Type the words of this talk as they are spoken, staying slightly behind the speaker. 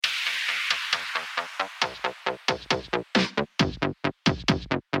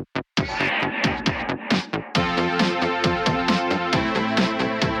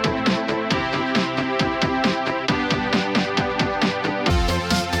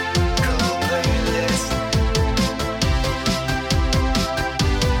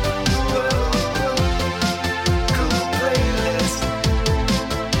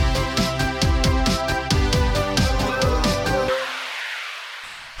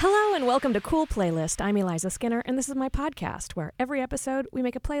Hello and welcome to Cool Playlist. I'm Eliza Skinner, and this is my podcast where every episode we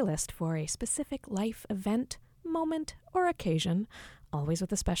make a playlist for a specific life event, moment, or occasion, always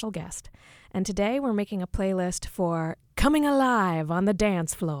with a special guest. And today we're making a playlist for Coming Alive on the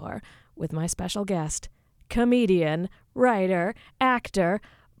Dance Floor with my special guest, comedian, writer, actor,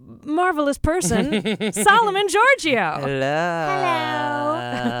 marvelous person, Solomon Giorgio. Hello.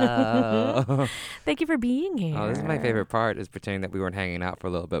 Thank you for being here. Oh, this is my favorite part, is pretending that we weren't hanging out for a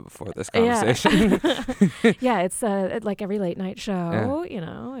little bit before this conversation. Yeah, it's like every late night show, you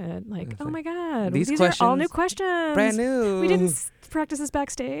know, and like, oh my God, these are all new questions. Brand new. We didn't practice this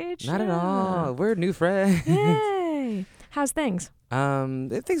backstage. Not at all. We're new friends. Yay. How's things?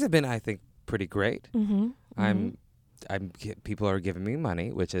 Things have been, I think, pretty great. Mm-hmm. People are giving me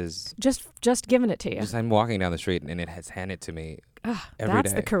money, which is just giving it to you. I'm walking down the street and it has handed to me every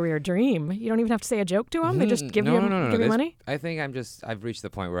that's day. the career dream. You don't even have to say a joke to them. They just give you money. I think I've reached the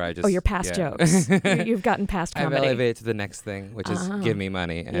point where I just. Oh, you're past jokes. You've gotten past comedy. I've elevated to the next thing, which is give me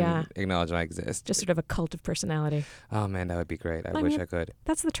money and acknowledge I exist. Just sort of a cult of personality. Oh man, that would be great. I wish I could.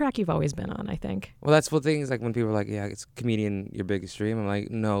 That's the track you've always been on, I think. Well, that's what things like when people are like, yeah, it's comedian, your biggest dream. I'm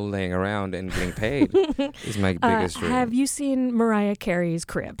like, no, laying around and getting paid is my biggest dream. Have you seen Mariah Carey's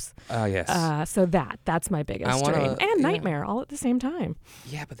Cribs? Yes. So that's my biggest dream. And Nightmare all at the same time.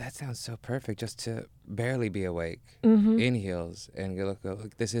 Yeah, but that sounds so perfect, just to barely be awake Mm-hmm. in heels and go,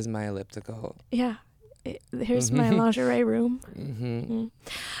 look, this is my elliptical. Yeah. Here's my lingerie room.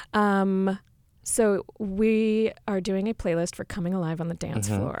 Mm-hmm. So we are doing a playlist for Coming Alive on the Dance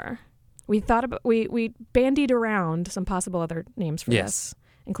Floor. We thought about, we bandied around some possible other names for this,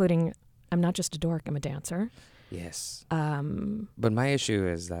 including I'm not just a dork, I'm a dancer. Yes. But my issue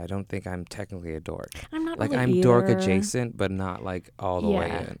is that I don't think I'm technically a dork. I'm not like really I'm either. dork adjacent, but not like all the way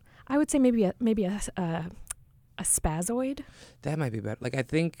in. I would say maybe a spazoid. That might be better. Like I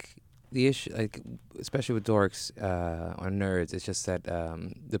think the issue, like especially with dorks or nerds, it's just that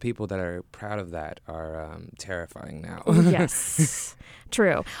the people that are proud of that are terrifying now. Yes,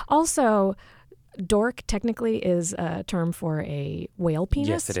 true. Also, dork technically is a term for a whale penis.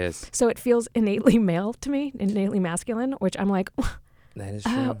 Yes, it is. So it feels innately male to me, innately masculine, which I'm like, that is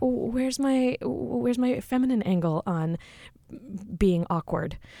true. Where's my feminine angle on being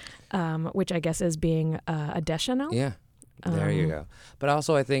awkward, which I guess is being a deschanel. Yeah. There you go. But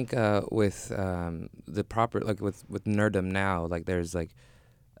also, I think with the proper, like with nerddom now, like there's like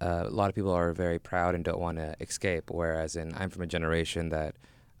a lot of people are very proud and don't want to escape. Whereas I'm from a generation that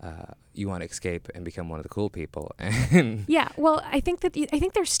you want to escape and become one of the cool people. Yeah. Well, I think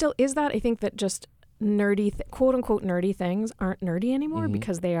there still is that. I think that just nerdy, quote unquote nerdy things aren't nerdy anymore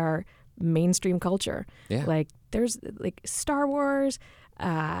because they are mainstream culture. Yeah. Like there's like Star Wars.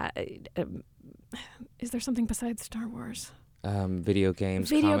 Is there something besides Star Wars? Video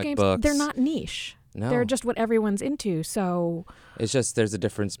games, comic books. They're not niche. No. They're just what everyone's into. So it's just there's a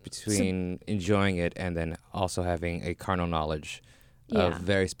difference between enjoying it and then also having a carnal knowledge of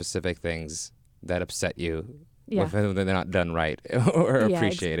very specific things that upset you if they're not done right or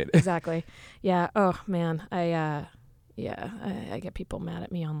appreciated. Exactly. Yeah. Oh man, I get people mad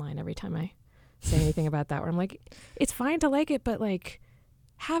at me online every time I say anything about that. Where I'm like, it's fine to like it, but like,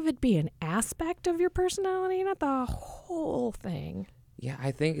 have it be an aspect of your personality, not the whole thing. Yeah,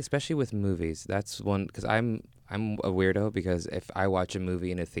 I think especially with movies, that's one, because I'm a weirdo, because if I watch a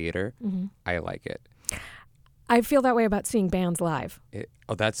movie in a theater, I like it. I feel that way about seeing bands live.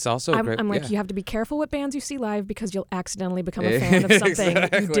 That's also great. I'm like, you have to be careful what bands you see live because you'll accidentally become a fan of something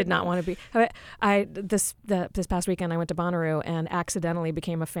you did not want to be. This past weekend I went to Bonnaroo and accidentally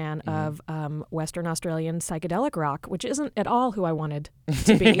became a fan of Western Australian psychedelic rock, which isn't at all who I wanted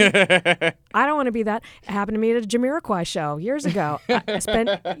to be. I don't want to be that. It happened to me at a Jamiroquai show years ago. I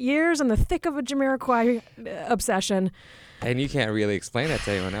spent years in the thick of a Jamiroquai obsession. And you can't really explain that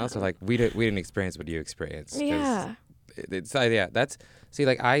to anyone else. Or like we didn't experience what you experienced. Yeah. That's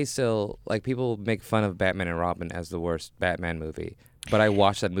like I still like people make fun of Batman and Robin as the worst Batman movie, but I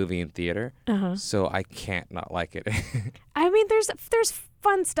watched that movie in theater, so I can't not like it. I mean, there's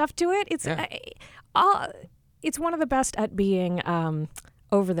fun stuff to it. It's one of the best at being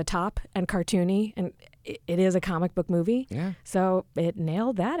over the top and cartoony, and it is a comic book movie. Yeah. So it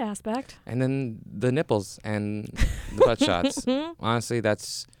nailed that aspect. And then the nipples and the butt shots. Honestly,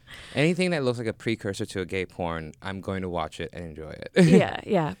 that's anything that looks like a precursor to a gay porn, I'm going to watch it and enjoy it.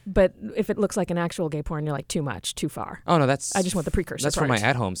 Yeah. But if it looks like an actual gay porn, you're like, too much, too far. Oh no, I just want the precursor. That's part. for my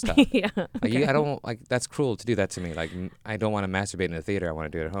at-home stuff. Yeah. Okay. I don't like. That's cruel to do that to me. Like, I don't want to masturbate in the theater. I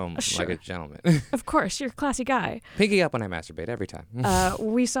want to do it at home, Sure. like a gentleman. Of course, you're a classy guy. Pinky up when I masturbate every time.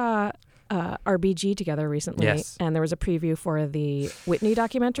 We saw RBG together recently, Yes. and there was a preview for the Whitney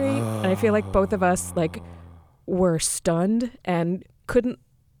documentary, and I feel like both of us were stunned and couldn't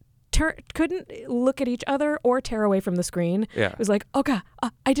look at each other or tear away from the screen. Yeah. It was like, oh God,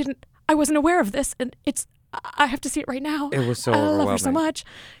 I wasn't aware of this, and I have to see it right now. It was so I overwhelming. love her so much.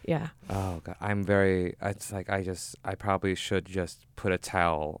 Yeah. Oh God, it's like I probably should just put a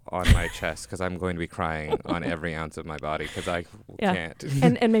towel on my chest because I'm going to be crying on every ounce of my body because I can't.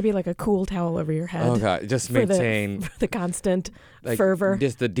 and maybe like a cool towel over your head. Oh God, just for maintain the constant like, fervor.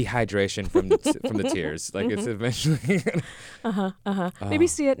 just the dehydration from the tears. Like it's eventually. Maybe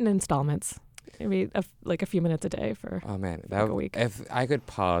see it in installments. Maybe a few minutes a day for. Oh man, a week. If I could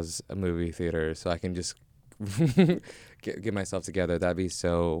pause a movie theater so I can just get myself together, that'd be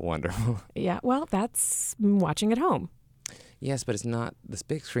so wonderful. Yeah, well, that's watching at home. Yes, but it's not. This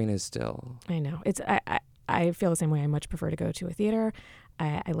big screen is still. I know. I feel the same way. I much prefer to go to a theater.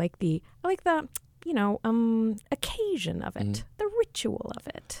 I like the occasion of it, the ritual of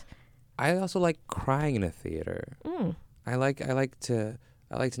it. I also like crying in a theater. Mm. I like to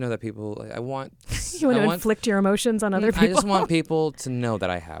know that people. I want. You want to inflict your emotions on other people. I just want people to know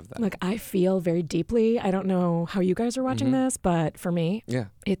that I have that. Look, I feel very deeply. I don't know how you guys are watching this, but for me,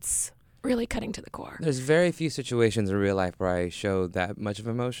 it's really cutting to the core. There's very few situations in real life where I show that much of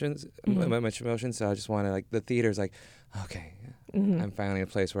emotions, So I just want to the theater's like, okay, I'm finally in a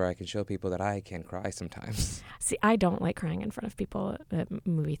place where I can show people that I can cry sometimes. See, I don't like crying in front of people at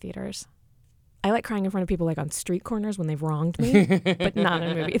movie theaters. I like crying in front of people on street corners when they've wronged me, but not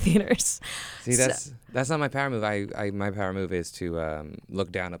in movie theaters. See, that's not my power move. My power move is to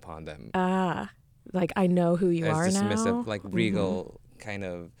look down upon them. I know who you are now. Dismissive, regal kind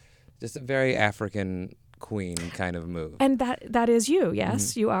of, just a very African queen kind of move. And that is you,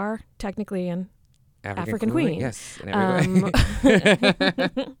 yes. You are technically an African queen. Yes, in every way.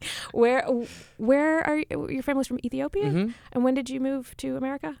 Where are your family's from? Ethiopia? Mm-hmm. And when did you move to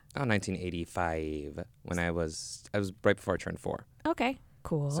America? 1985, when I was right before I turned 4. Okay,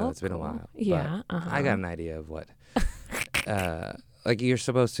 cool. So it's been a while. Yeah. I got an idea of what. You're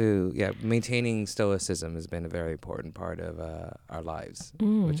supposed to, maintaining stoicism has been a very important part of our lives,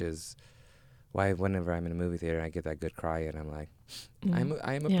 which is why whenever I'm in a movie theater and I get that good cry and I'm like, I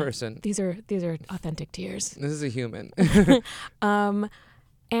am a person. These are authentic tears. This is a human.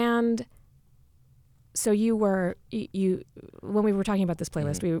 And so you when we were talking about this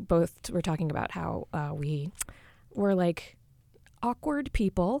playlist, we both were talking about how we were like awkward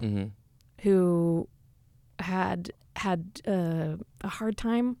people who had a hard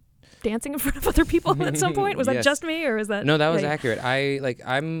time dancing in front of other people at some point. Was that just me, or was that? No, that was accurate.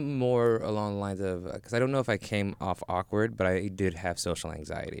 I'm more along the lines of, because I don't know if I came off awkward, but I did have social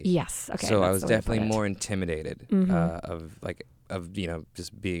anxiety. Yes. Okay. So I was definitely more intimidated of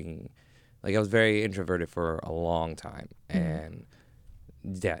just being, I was very introverted for a long time, and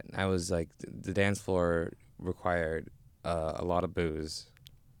I was the dance floor required a lot of booze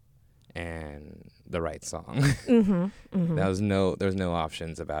and the right song. There was no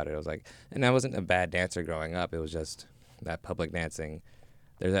options about it. It was and I wasn't a bad dancer growing up. It was just that public dancing.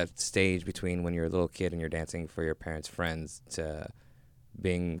 There's that stage between when you're a little kid and you're dancing for your parents' friends to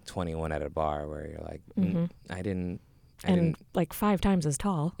being 21 at a bar where you're like, I didn't 5 times as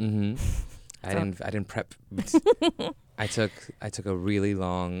tall. I didn't prep. I took a really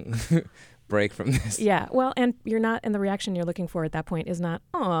long break from this. Yeah, well, and the reaction you're looking for at that point is not,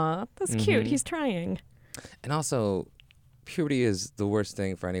 aw, that's cute, he's trying. And also, puberty is the worst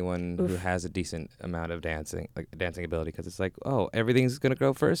thing for anyone who has a decent amount of dancing ability, because it's everything's gonna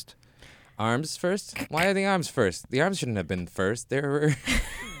grow first. Arms first? Why are the arms first? The arms shouldn't have been first. They were.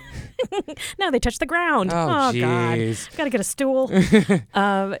 Now they touch the ground. Oh, God. Gotta get a stool.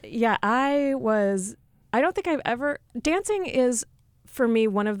 I don't think I've ever. Dancing is, for me,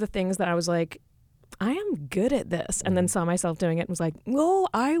 one of the things that I was like, I am good at this. And then saw myself doing it and was like, oh,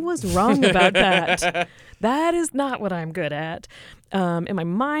 I was wrong about that. That is not what I'm good at. In my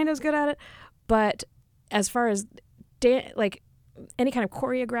mind, I was good at it. But as far as any kind of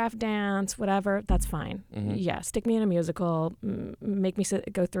choreographed dance, whatever, that's fine. Yeah, stick me in a musical, make me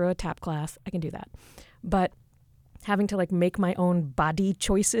go through a tap class. I can do that. But having to make my own body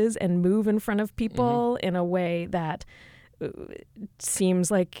choices and move in front of people in a way that seems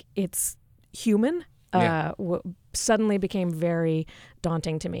like it's human suddenly became very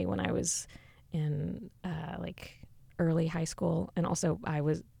daunting to me when I was in early high school, and also I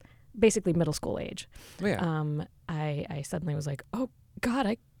was basically middle school age. I suddenly was like, oh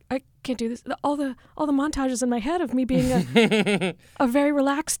God, I can't do this. All the montages in my head of me being a very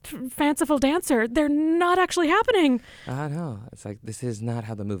relaxed, fanciful dancer, they're not actually happening. I know. It's like, this is not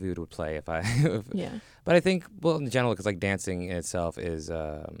how the movie would play if I... Yeah. But I think, well, in general, because like dancing in itself is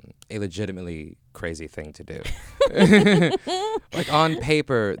a legitimately crazy thing to do. Like on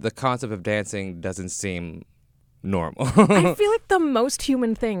paper, the concept of dancing doesn't seem normal. I feel like the most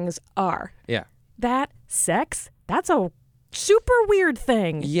human things are. Yeah. That sex, that's a super weird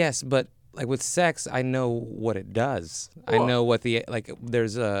thing. Yes, but like with sex, I know what it does. I know what the like.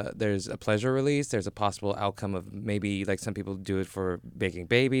 There's a pleasure release. There's a possible outcome of maybe like some people do it for making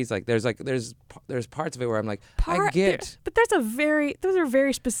babies. Like there's parts of it where I'm like, I get. But those are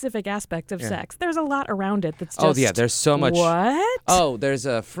very specific aspects of sex. There's a lot around it that's just. Oh yeah, there's so much. What? Oh, there's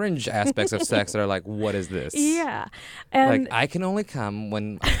fringe aspects of sex that are like, what is this? Yeah, and like I can only come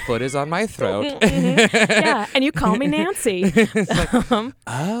when my foot is on my throat. Yeah, and you call me Nancy.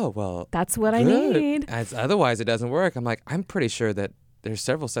 Oh well. That's what good. I need. Otherwise, it doesn't work. I'm like, I'm pretty sure that there's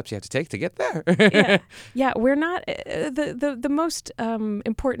several steps you have to take to get there. Yeah. We're not the most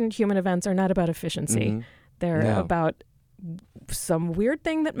important human events are not about efficiency. Mm-hmm. They're about some weird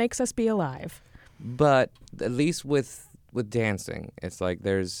thing that makes us be alive. But at least with dancing, it's like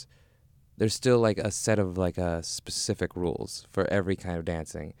there's still like a set of like specific rules for every kind of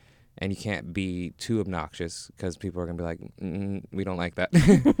dancing. And you can't be too obnoxious because people are going to be like, we don't like that.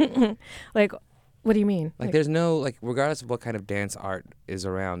 Like, what do you mean? Like, there's no, like, regardless of what kind of dance art is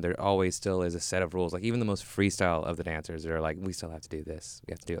around, there always still is a set of rules. Like, even the most freestyle of the dancers are like, we still have to do this.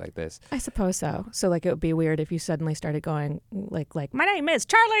 We have to do it like this. I suppose so. So, like, it would be weird if you suddenly started going, like my name is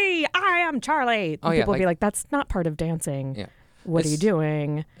Charlie. I am Charlie. And people would be like, that's not part of dancing. Yeah. What are you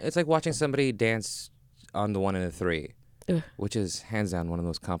doing? It's like watching somebody dance on the 1 and the 3. Which is hands down one of the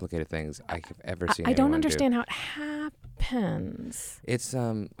most complicated things I have ever seen. I don't understand how it happens. It's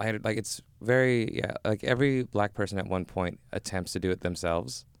it's very like every black person at one point attempts to do it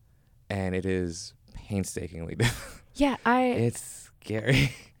themselves, and it is painstakingly difficult. Yeah, it's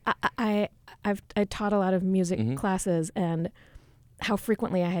scary. I taught a lot of music classes, and how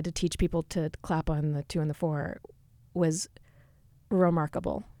frequently I had to teach people to clap on the 2 and the 4 was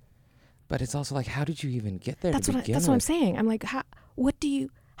remarkable. But it's also like, how did you even get there? That's what I'm saying. I'm like, how do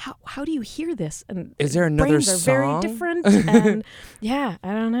you hear this? And is there another brains song? Are very different. And yeah,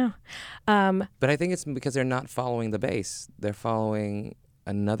 I don't know. But I think it's because they're not following the bass; they're following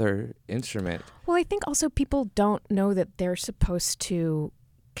another instrument. Well, I think also people don't know that they're supposed to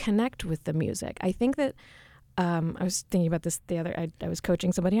connect with the music. I think that I was thinking about this I was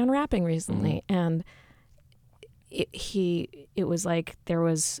coaching somebody on rapping recently, and it was like there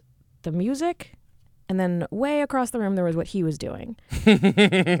was the music, and then way across the room there was what he was doing.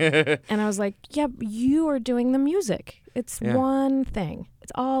 And I was like, yeah, you are doing the music. It's one thing.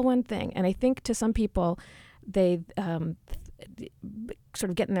 It's all one thing. And I think to some people, they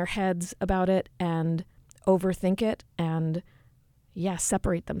sort of get in their heads about it and overthink it and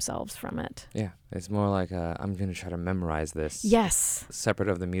separate themselves from it. Yeah, it's more like I'm going to try to memorize this. Yes. Separate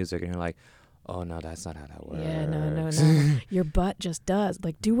of the music, and you're like, oh no, that's not how that works. Yeah, no. Your butt just does.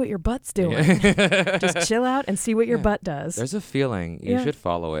 Like, do what your butt's doing. Just chill out and see what your butt does. There's a feeling. You should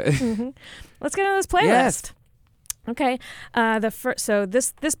follow it. Let's get on this playlist. Yes. Okay. So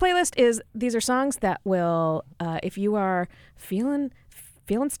this playlist these are songs that will, if you are feeling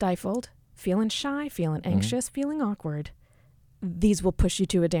stifled, feeling shy, feeling anxious, feeling awkward, these will push you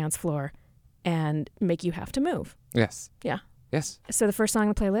to a dance floor and make you have to move. Yes. Yeah. Yes. So the first song on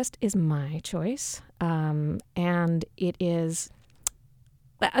the playlist is my choice, and it is,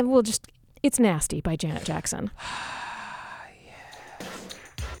 it's Nasty by Janet Jackson. Yes.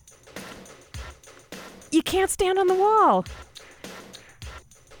 You can't stand on the wall.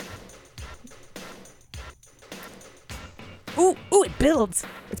 Ooh, it builds.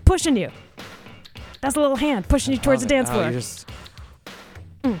 It's pushing you. That's a little hand pushing you towards the dance floor. You just...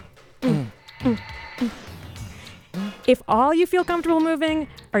 If all you feel comfortable moving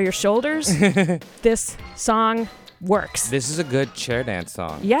are your shoulders, this song works. This is a good chair dance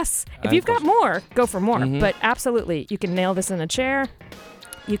song. Yes. If you've got more, go for more. But absolutely, you can nail this in a chair.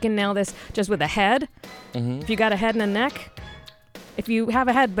 You can nail this just with a head. If you got a head and a neck. If you have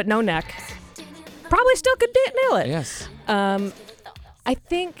a head but no neck, probably still could nail it. Yes. I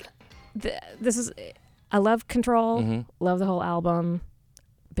think this is... I love Control. Love the whole album.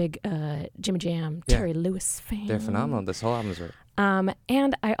 Big Jimmy Jam, Terry Lewis fan. They're phenomenal. This whole album is great.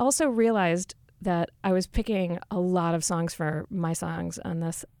 And I also realized that I was picking a lot of songs for my songs on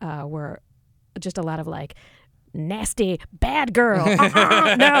this were just a lot of like nasty bad girl.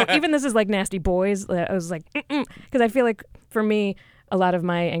 No, even this is like nasty boys. I was like, because I feel like for me, a lot of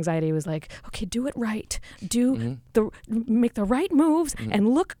my anxiety was like, okay, do it right. Mm-hmm. Make the right moves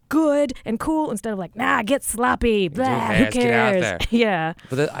and look good and cool instead of like, nah, get sloppy. Blah, who Get out cares? there. Yeah.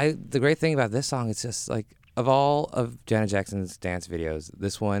 But the great thing about this song is just like, of all of Janet Jackson's dance videos,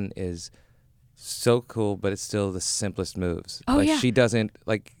 this one is so cool, but it's still the simplest moves. Oh, like, yeah. She doesn't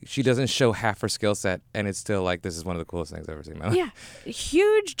show half her skill set, and it's still like, this is one of the coolest things I've ever seen in my life. Yeah.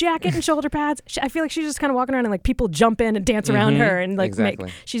 Huge jacket and shoulder pads. I feel like she's just kind of walking around and like people jump in and dance around her and like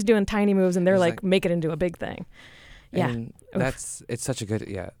Exactly. she's doing tiny moves and they're It's like like- make it into a big thing. Yeah. And it's such a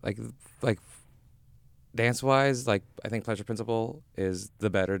good, like dance wise, like I think Pleasure Principle is the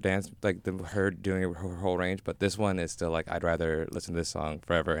better dance, like her doing her whole range, but this one is still like, I'd rather listen to this song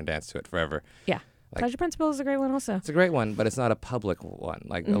forever and dance to it forever. Yeah. Like- Pleasure Principle is a great one also. It's a great one, but it's not a public one.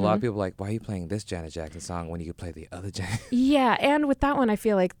 Like a lot of people are like, why are you playing this Janet Jackson song when you could play the other Janet? Yeah, and with that one I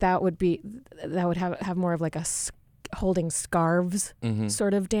feel like that would have more of like a holding scarves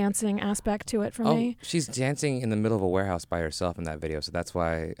sort of dancing aspect to it for me. She's dancing in the middle of a warehouse by herself in that video, so that's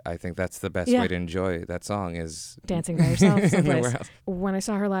why I think that's the best Yeah. way to enjoy that song is Dancing by herself in the someplace. warehouse. When I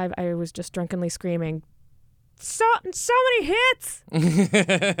saw her live, I was just drunkenly screaming, so many hits! There's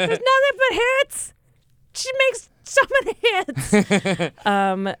nothing but hits! She makes so many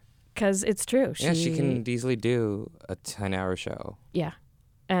hits! Because it's true. She can easily do a 10-hour show. Yeah.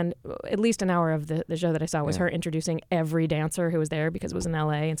 And at least an hour of the show that I saw was Yeah. her introducing every dancer who was there because it was in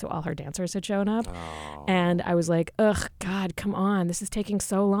LA, and so all her dancers had shown up. Oh. And I was like, ugh, God, come on. This is taking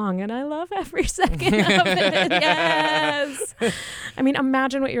so long. And I love every second of it. Yes. I mean,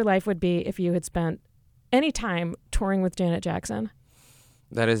 imagine what your life would be if you had spent any time touring with Janet Jackson.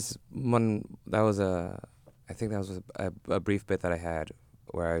 That is one. That was I think that was a brief bit that I had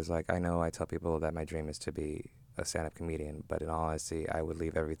where I was like, I know I tell people that my dream is to be a stand-up comedian, but in all honesty, I would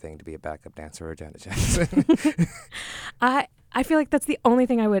leave everything to be a backup dancer or Janet Jackson. I feel like that's the only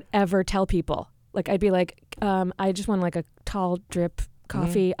thing I would ever tell people. Like, I'd be like, I just want like a tall drip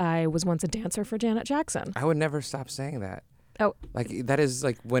coffee. I was once a dancer for Janet Jackson. I would never stop saying that. Oh. Like that is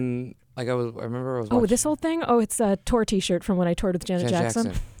like when like I remember I was Oh, watching this old thing? Oh, it's a tour T-shirt from when I toured with Janet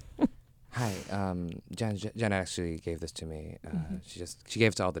Jackson. Hi, Jen actually gave this to me. She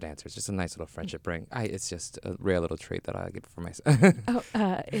gave it to all the dancers. Just a nice little friendship ring. It's just a rare little treat that I give for myself.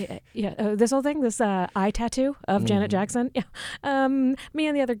 This whole thing, this eye tattoo of Janet Jackson. Yeah, me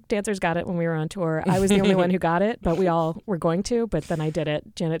and the other dancers got it when we were on tour. I was the only one who got it, but we all were going to. But then I did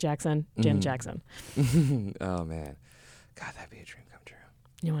it. Janet Jackson. Jackson. Oh man, God, that'd be a dream come true.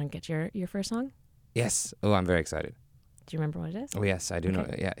 You want to get your first song? Yes. Oh, I'm very excited. Do you remember what it is? Oh yes, I do know.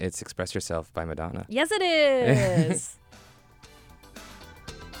 Yeah, it's "Express Yourself" by Madonna. Yes, it is.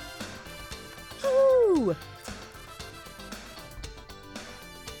 Ooh.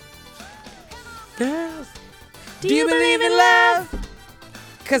 Girls, do you believe in love?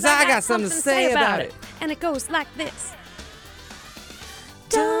 'Cause I got something to say about it. And it goes like this.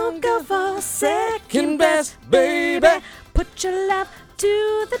 Don't go for second best, baby. Put your love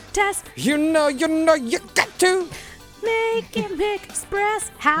to the test. You know, you got to. Make him express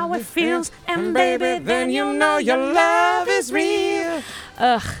how it feels. And baby, then you know your love is real.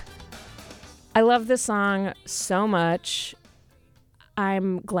 Ugh. I love this song so much.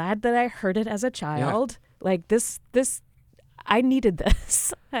 I'm glad that I heard it as a child. Like this, I needed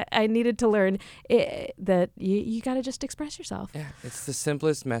this. I needed to learn that you got to just express yourself. Yeah, it's the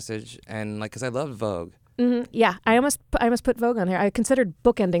simplest message, and like, 'cause I love Vogue. Yeah, I almost put Vogue on here. I considered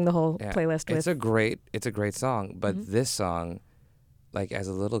bookending the whole playlist with. It's a great song, but this song, like as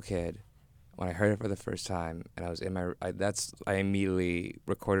a little kid, when I heard it for the first time, and I was in I immediately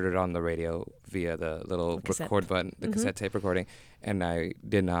recorded it on the radio via the little record button, the cassette tape recording, and I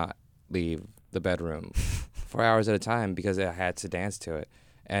did not leave the bedroom for hours at a time because I had to dance to it,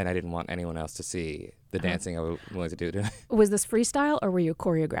 and I didn't want anyone else to see the dancing I was willing to do. Was this freestyle or were you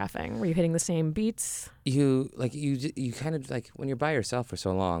choreographing? Were you hitting the same beats? You kind of like when you're by yourself for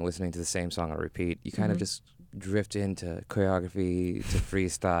so long listening to the same song on repeat, you kind of just drift into choreography, to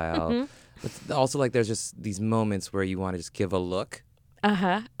freestyle. But also like there's just these moments where you want to just give a look.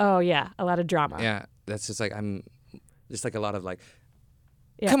 Oh yeah, a lot of drama. Yeah, that's just like I'm just like a lot of like,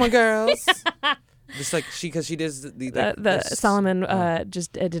 Yeah. come on girls. Just like because she does the Solomon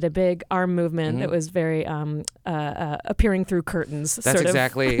just did a big arm movement that was very appearing through curtains. That's sort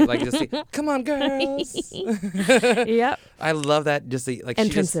exactly like just the, come on girls. Yep. I love that. Just the like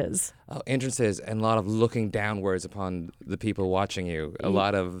entrances. Entrances and a lot of looking downwards upon the people watching you. A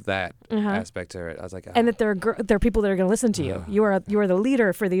lot of that aspect to it. I was like, and that there are people that are going to listen to you. You are the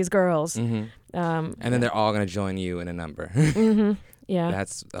leader for these girls. and then they're all going to join you in a number. Yeah.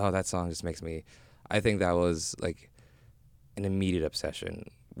 That song just makes me. I think that was like an immediate obsession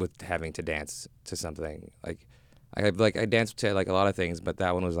with having to dance to something. I danced to like a lot of things, but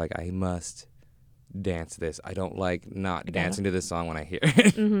that one was like, I must dance this. I don't like not dancing to this song when I hear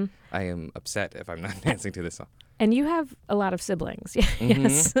it. Mm-hmm. I am upset if I'm not dancing to this song. And you have a lot of siblings. Mm-hmm.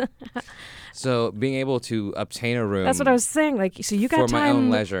 Yes. So being able to obtain a room. That's what I was saying. Like, so you got for my own time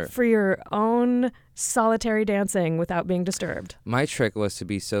leisure. for your own solitary dancing without being disturbed. My trick was to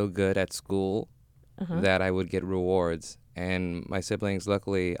be so good at school Uh-huh. that I would get rewards. And my siblings,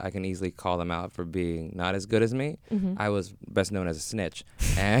 luckily, I can easily call them out for being not as good as me. Mm-hmm. I was best known as a snitch.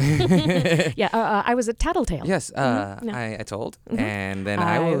 And Yeah, I was a tattletale. yes, Mm-hmm. No. I told. Mhm. And then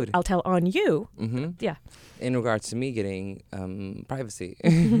I would. I'll tell on you. Mm-hmm. Yeah. In regards to me getting privacy.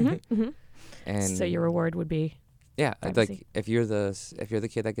 Mhm, mhm. And So your reward would be yeah, privacy. like if you're the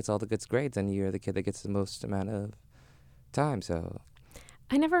kid that gets all the good grades, then you're the kid that gets the most amount of time. So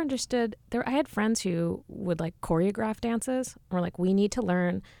I never understood. I had friends who would like choreograph dances, or like, we need to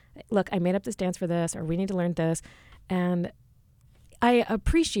learn. Look, I made up this dance for this, or we need to learn this, and I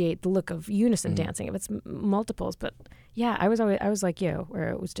appreciate the look of unison dancing if it's multiples. But yeah, I was like you, where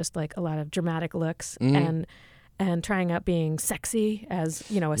it was just like a lot of dramatic looks and trying out being sexy as,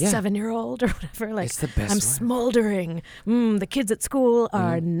 a 7-year-old or whatever. Like, it's the best I'm one. smoldering. The kids at school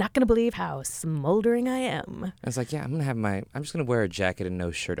are not going to believe how smoldering I am. I was like, yeah, I'm just gonna wear a jacket and no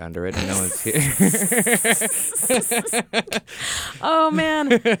shirt under it, and no one's here. Oh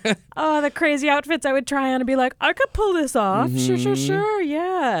man. Oh, the crazy outfits I would try on and be like, I could pull this off. Sure,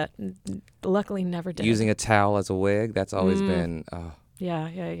 yeah. Luckily never did. Using a towel as a wig, that's always been.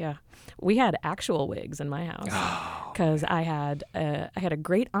 Yeah. We had actual wigs in my house because I had a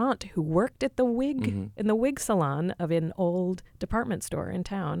great aunt who worked at the wig in the wig salon of an old department store in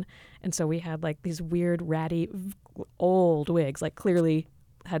town, and so we had like these weird ratty old wigs, like clearly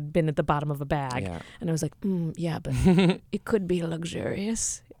had been at the bottom of a bag. Yeah. And I was like, yeah, but it could be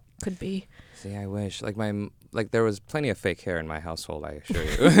luxurious. Could be. See, I wish there was plenty of fake hair in my household, I assure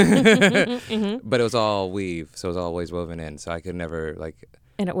you. But it was all weave, so it was always woven in, so I could never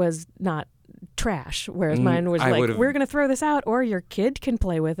And it was not trash, whereas mine was we're going to throw this out, or your kid can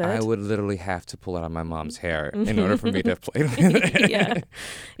play with it. I would literally have to pull out my mom's hair in order for me to play with it.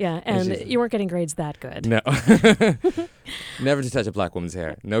 Yeah, and you weren't getting grades that good. No. Never to touch a black woman's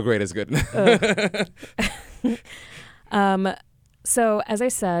hair. No grade is good. So as I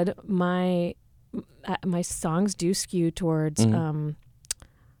said, my songs do skew towards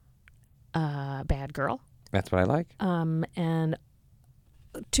bad girl. That's what I like. And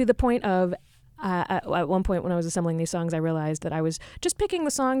to the point of at one point when I was assembling these songs, I realized that I was just picking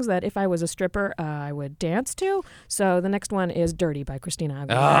the songs that if I was a stripper, I would dance to. So the next one is Dirty by Christina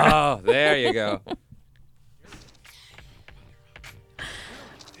Aguilera. Oh, there you go.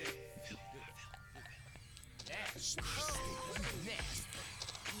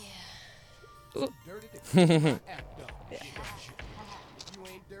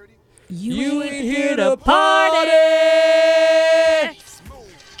 You ain't here to party!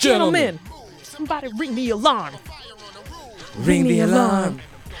 Gentlemen, somebody ring the alarm. Ring the alarm.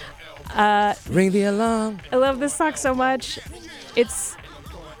 Ring the alarm. I love this song so much.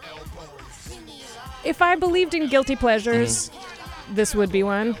 If I believed in guilty pleasures, this would be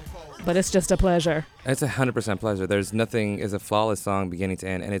one, but it's just a pleasure. It's 100% pleasure. There's nothing, it's a flawless song beginning to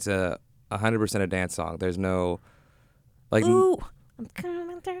end, and it's 100% a dance song. There's no, Ooh. I'm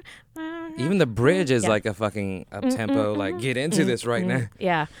coming through. even the bridge is like a fucking up-tempo, get into this right now.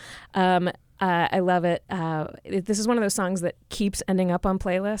 Yeah. I love it. This is one of those songs that keeps ending up on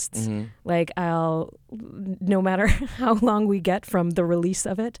playlists. Like no matter how long we get from the release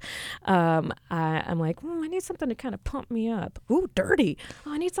of it, I'm like, I need something to kind of pump me up. Ooh, Dirty.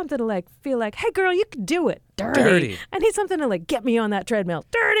 Oh, I need something to feel like, hey girl, you can do it. Dirty. I need something to get me on that treadmill.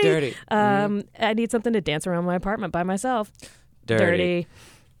 Dirty. I need something to dance around my apartment by myself. Dirty.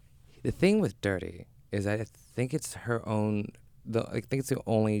 The thing with Dirty is I think it's her own. I think it's the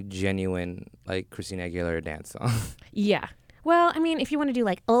only genuine Christina Aguilera dance song. Yeah. Well, I mean, if you want to do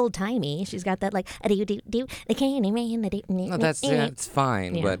old timey, she's got that the candy man. No, that's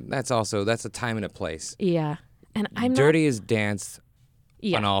fine, but that's a time and a place. Yeah, and I'm Dirty is danced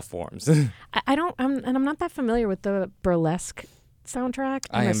on all forms. I'm not that familiar with the burlesque soundtrack?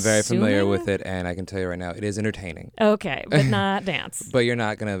 I am very familiar with it, and I can tell you right now, it is entertaining. Okay, but not dance. But you're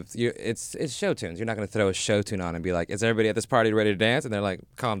not gonna. It's show tunes. You're not gonna throw a show tune on and be like, "Is everybody at this party ready to dance?" And they're like,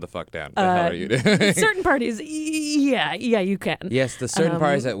 "Calm the fuck down. The hell are you doing?" Certain parties, yeah, you can. Yes, the certain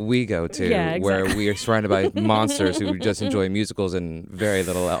parties that we go to, where we are surrounded by monsters who just enjoy musicals and very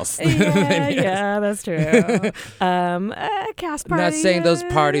little else. Yeah, that's true. Cast party. I'm not saying those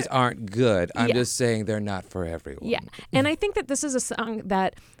parties aren't good. I'm just saying they're not for everyone. Yeah, and I think that this is a song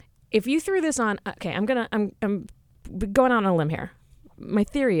that if you threw this on, okay, I'm going on a limb here. My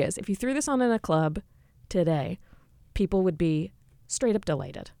theory is if you threw this on in a club today, people would be straight up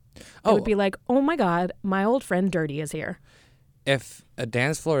delighted. It would be like, oh my God, my old friend Dirty is here. If a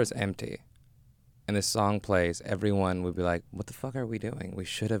dance floor is empty and this song plays, everyone would be like, what the fuck are we doing? We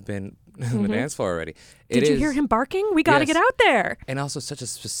should have been on the dance floor already. Did you hear him barking? We got to get out there. And also such a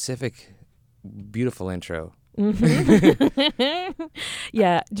specific, beautiful intro.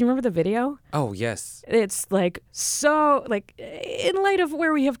 Yeah. Do you remember the video? Oh, yes. It's like so, like, in light of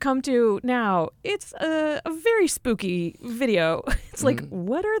where we have come to now, it's a very spooky video. It's like,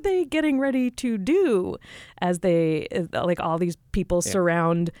 what are they getting ready to do as they, like, all these people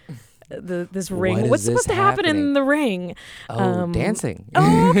surround this ring? What's supposed to happen in the ring? Dancing.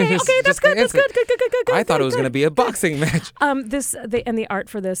 Oh, okay, that's good. That's good. Good. I thought it was going to be a boxing match. The art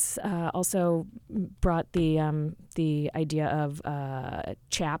for this also brought the idea of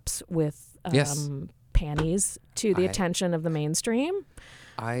chaps with panties to the attention of the mainstream.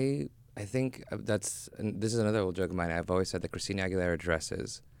 I think this is another old joke of mine. I've always said that Christina Aguilera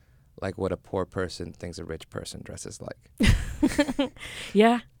dresses like what a poor person thinks a rich person dresses like.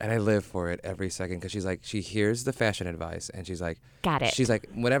 Yeah. And I live for it every second because she's like, she hears the fashion advice and she's like, got it. She's like,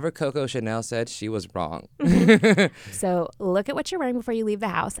 whatever Coco Chanel said, she was wrong. So look at what you're wearing before you leave the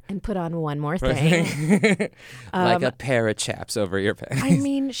house and put on one more thing. Like a pair of chaps over your pants. I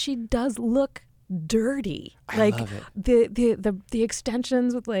mean, she does look dirty. I love it. The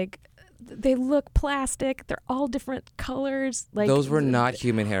extensions with like, they look plastic. They're all different colors. Like those were not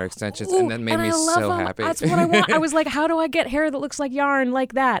human hair extensions, and that made me so happy. That's what I want. I was like, how do I get hair that looks like yarn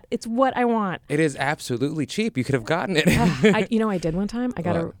like that? It's what I want. It is absolutely cheap. You could have gotten it. I did one time.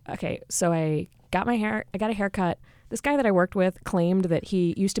 So I got a haircut. This guy that I worked with claimed that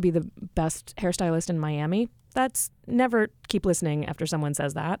he used to be the best hairstylist in Miami. That's never keep listening after someone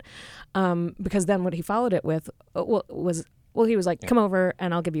says that, because then what he followed it with he was like, come over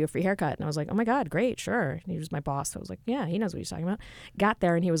and I'll give you a free haircut. And I was like, oh my God, great, sure. And he was my boss. So I was like, yeah, he knows what he's talking about. Got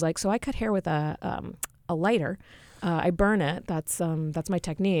there and he was like, so I cut hair with a lighter. I burn it. That's my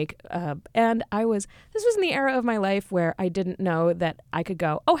technique. And this was in the era of my life where I didn't know that I could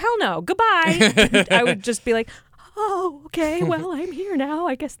go, oh, hell no, goodbye. I would just be like, oh, okay, well, I'm here now.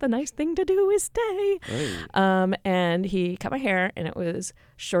 I guess the nice thing to do is stay. And he cut my hair, and it was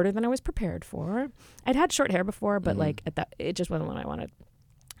shorter than I was prepared for. I'd had short hair before, but it just wasn't what I wanted.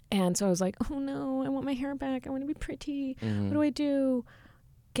 And so I was like, oh no, I want my hair back. I want to be pretty. What do I do?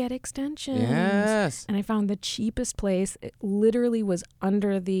 Get extensions. Yes. And I found the cheapest place. It literally was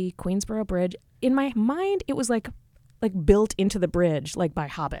under the Queensboro Bridge. In my mind, it was like built into the bridge, like by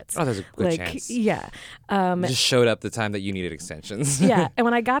hobbits. Oh, there's a good chance. Yeah. You just showed up the time that you needed extensions. Yeah. And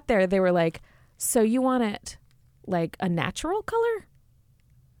when I got there, they were like, so you want it like a natural color?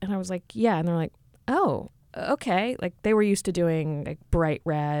 And I was like, yeah. And they're like, oh, okay. Like they were used to doing like bright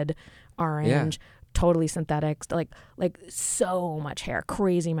red, orange, totally synthetic, like so much hair,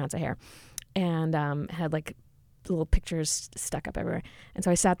 crazy amounts of hair. And had like little pictures stuck up everywhere. And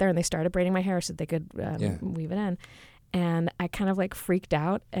so I sat there and they started braiding my hair so they could weave it in. And I kind of like freaked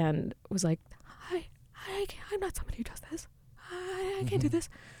out and was like, I'm not somebody who does this. I can't do this.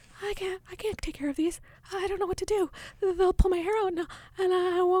 I can't take care of these. I don't know what to do. They'll pull my hair out and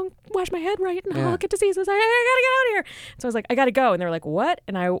I won't wash my head right and I'll get diseases. I gotta get out of here. So I was like, I gotta go. And they were like, what?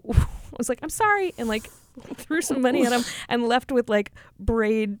 And I was like, I'm sorry. And like threw some money at them and left with like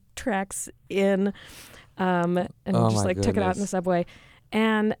braid tracks in. And just like took it out in the subway.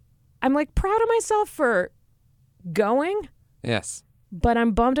 And I'm like proud of myself for going. Yes. But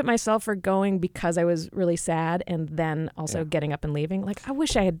I'm bummed at myself for going because I was really sad and then also getting up and leaving. Like I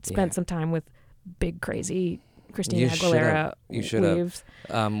wish I had spent some time with big crazy Christina Aguilera You should weaves.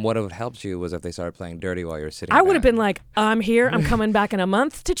 have. What would have helped you was if they started playing Dirty while you were sitting I would have been like, I'm here. I'm coming back in a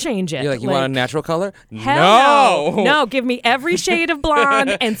month to change it. You're like, you want a natural color? Hell no. No, give me every shade of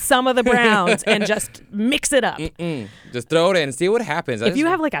blonde and some of the browns and just mix it up. Just throw it in and see what happens. If you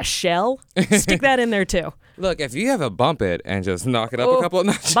have like a shell, stick that in there too. Look, if you have a bump it and just knock it up a couple of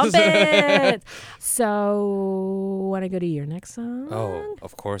notches. Bump it! So, want to go to your next song? Oh,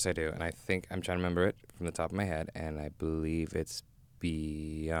 of course I do. And I think I'm trying to remember it from the top of my head. And I believe it's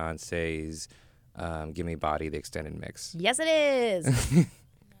Beyonce's Give Me Body, the extended mix. Yes, it is.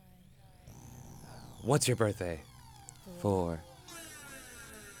 What's your birthday? 4,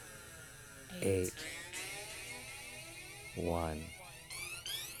 8, 1.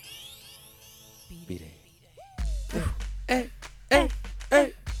 Beat it. Hey, hey,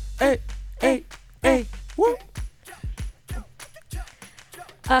 hey, hey, hey, hey, woo.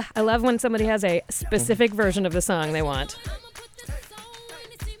 I love when somebody has a specific version of the song they want.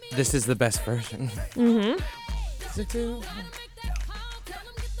 This is the best version. Mm-hmm.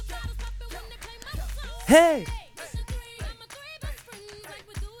 Hey!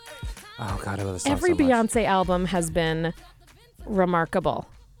 Oh, God, I love this song Every so much. Beyonce album has been remarkable.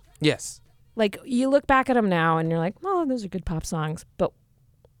 Yes. Like, you look back at them now and you're like, oh, those are good pop songs. But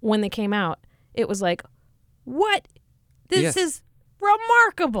when they came out, it was like, what? This is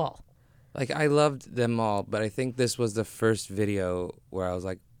remarkable. Like, I loved them all, but I think this was the first video where I was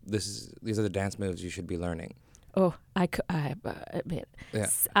like, these are the dance moves you should be learning. Oh, I admit, Yeah.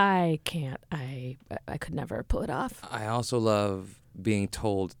 I can't. I could never pull it off. I also love being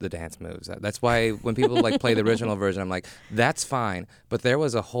told the dance moves. That's why when people like play the original version, I'm like, that's fine. But there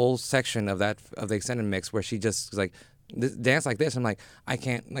was a whole section of the extended mix where she just was like, dance like this. I'm like, I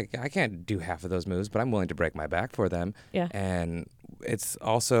can't do half of those moves, but I'm willing to break my back for them. Yeah. And it's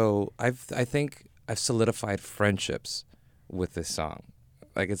also I think I've solidified friendships with this song.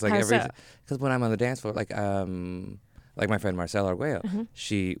 Like it's like because when I'm on the dance floor, like my friend Marcela Arguello,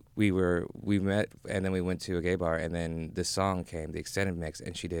 we met and then we went to a gay bar and then this song came, the extended mix,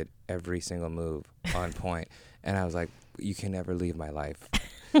 and she did every single move on point, and I was like, you can never leave my life.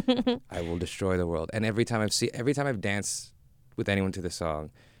 I will destroy the world. And every time I've danced with anyone to the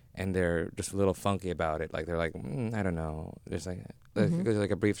song, and they're just a little funky about it, like they're like, I don't know, there's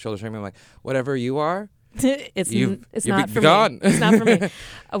like a brief shoulder shake. I'm like, whatever you are. It's not for gone. me. It's not for me.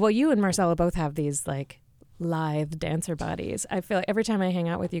 Well, you and Marcella both have these like lithe dancer bodies. I feel like every time I hang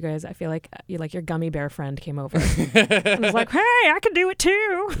out with you guys, I feel like your gummy bear friend came over. I was like, hey, I can do it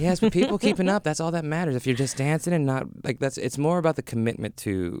too. Yes, but people keeping up, that's all that matters. If you're just dancing and not like it's more about the commitment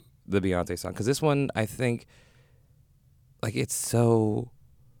to the Beyonce song. Because this one, I think, like it's so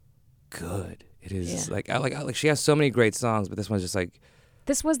good. It is like she has so many great songs, but this one's just like.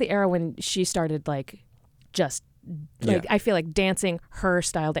 This was the era when she started I feel like dancing her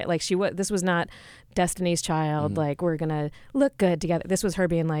style. Like this was not Destiny's Child. Like we're gonna look good together. This was her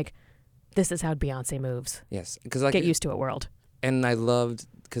being like, this is how Beyonce moves. Yes, because like get used to it, world. And I loved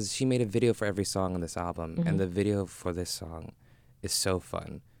because she made a video for every song on this album, and the video for this song is so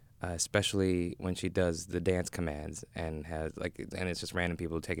fun, especially when she does the dance commands and it's just random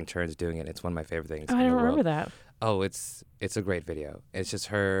people taking turns doing it. It's one of my favorite things. Oh, I don't remember that. Oh, it's a great video. It's just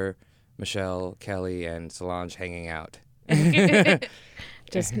her, Michelle, Kelly, and Solange hanging out. And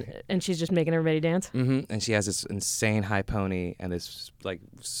she's just making everybody dance. And she has this insane high pony and this like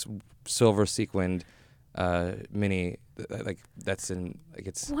silver sequined mini like that's in like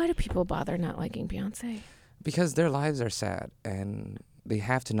it's. Why do people bother not liking Beyonce? Because their lives are sad and they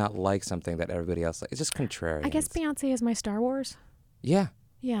have to not like something that everybody else likes. It's just contrarian. I guess Beyonce is my Star Wars. Yeah.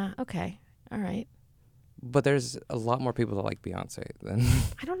 Yeah. Okay. All right. But there's a lot more people that like Beyonce than.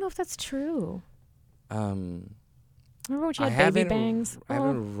 I don't know if that's true. Remember when she I had baby bangs? I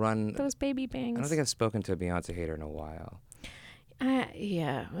haven't run those baby bangs. I don't think I've spoken to a Beyonce hater in a while. I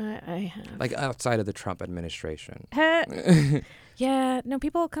have. Like outside of the Trump administration. Yeah, no,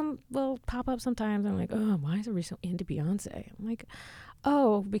 people will pop up sometimes. And I'm like, oh, why is everybody so into Beyonce? I'm like,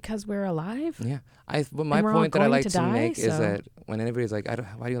 oh, because we're alive. Yeah, my point that I like to make is that when anybody's like,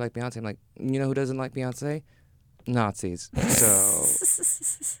 why do you like Beyonce? I'm like, you know who doesn't like Beyonce? Nazis. So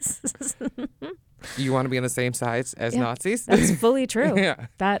you want to be on the same sides as Nazis? That's fully true. Yeah.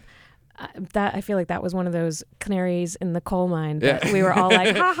 That I feel like that was one of those canaries in the coal mine that we were all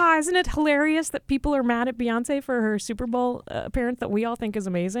like, haha, isn't it hilarious that people are mad at Beyonce for her Super Bowl appearance that we all think is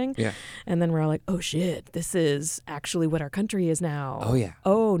amazing? Yeah. And then we're all like, oh shit, this is actually what our country is now. Oh yeah.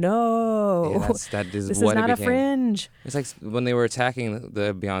 Oh no. Yeah, that is this what is not it a became. fringe. It's like when they were attacking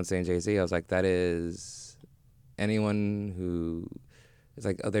the Beyonce and Jay-Z, I was like, that is anyone who is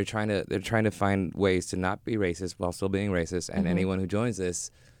like, oh, they're trying to find ways to not be racist while still being racist, and anyone who joins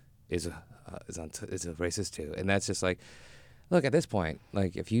this is a racist too. And that's just like, look, at this point,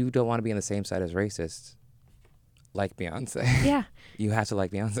 like if you don't want to be on the same side as racists, like Beyonce. Yeah. You have to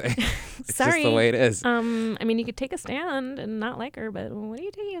like Beyonce. It's Sorry. just the way it is. I mean, you could take a stand and not like her, but what are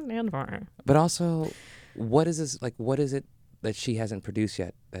you taking a stand for? But also, what is this like? What is it that she hasn't produced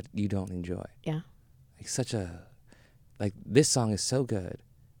yet that you don't enjoy? Yeah. Like this song is so good,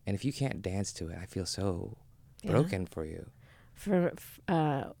 and if you can't dance to it, I feel so broken for you.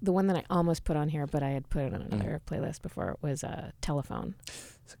 the one that I almost put on here, but I had put it on another playlist before, was Telephone.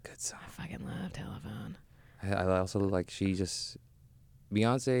 It's a good song. I fucking love Telephone. I also like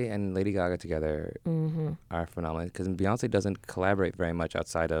Beyonce and Lady Gaga together are phenomenal because Beyonce doesn't collaborate very much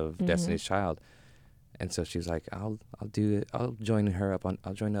outside of Destiny's Child, and so she was like, I'll join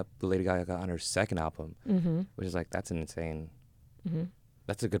up Lady Gaga on her second album, which is like, that's an insane.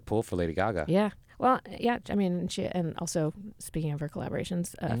 That's a good pull for Lady Gaga. Yeah. Well, yeah. I mean, and also speaking of her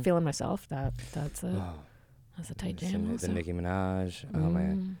collaborations, Feeling Myself. That's a tight jam. The Nicki Minaj. Oh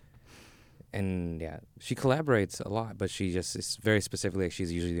man. And yeah, she collaborates a lot, but she just is very specifically, like,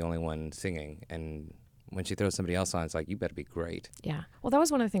 she's usually the only one singing. And when she throws somebody else on, it's like, you better be great. Yeah. Well, that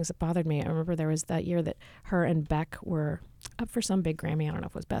was one of the things that bothered me. I remember there was that year that her and Beck were up for some big Grammy. I don't know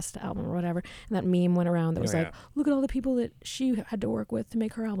if it was Best Album or whatever. And that meme went around that was like, look at all the people that she had to work with to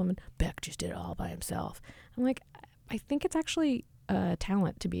make her album. And Beck just did it all by himself. I'm like, I think it's actually a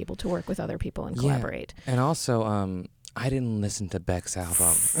talent to be able to work with other people and collaborate. And also, I didn't listen to Beck's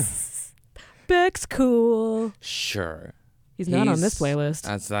album. Beck's cool. Sure. He's not on this playlist.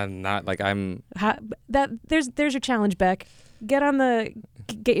 That's not like I'm. There's your challenge, Beck. Get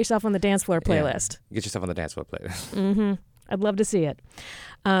yourself on the dance floor playlist. Yeah, get yourself on the dance floor playlist. I'd love to see it.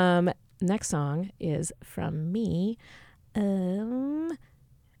 Next song is from me, and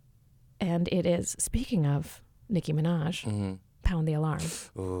it is, speaking of Nicki Minaj, "Pound the Alarm."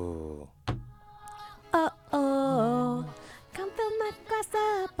 Ooh. Oh. Come fill my glass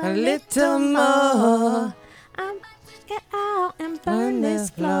up a little more. I'm get out and burn this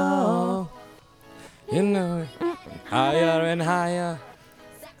floor. You know, higher and higher.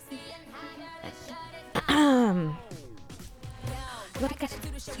 Look at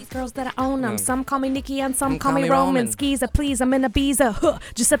these girls that I own them. Some call me Nikki and some call me Roman. Skeezer, please, I'm in Ibiza. Huh.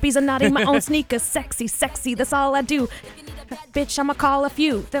 Giuseppe's a not in my own sneakers. Sexy, sexy, that's all I do. Bitch, I'ma call a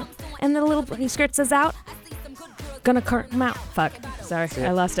few. And the little skirts is out. Gonna curtain them out. Fuck. Sorry,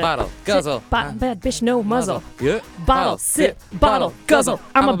 I lost it. Bottle, guzzle. Bad bitch, no muzzle. Yeah. Bottle, sip, bottle, guzzle.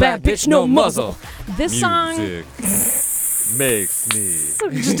 I'm a bad bitch, no muzzle. This song makes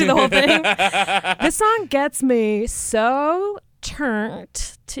me. Just do the whole thing. This song gets me so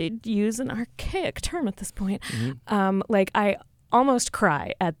turned, to use an archaic term at this point. Like, I almost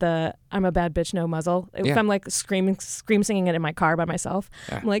cry at the "I'm a bad bitch, no muzzle." If I'm like scream singing it in my car by myself,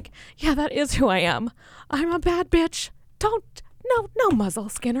 I'm like, yeah, that is who I am. I'm a bad bitch. No muzzle,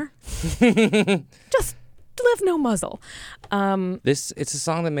 Skinner. Just live no muzzle. It's a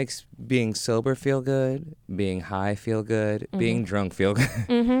song that makes being sober feel good, being high feel good, being drunk feel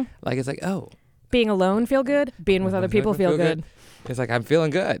good. Like, it's like, oh. Being alone feel good, being with other people feel good. It's like, I'm feeling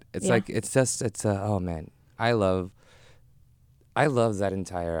good. It's like, oh man, I love that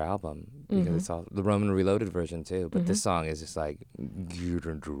entire album because it's all the Roman Reloaded version too. But this song is just like,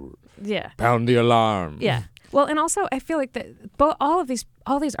 pound the alarm. Yeah. Well, and also I feel like that all these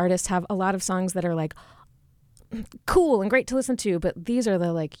artists have a lot of songs that are like cool and great to listen to, but these are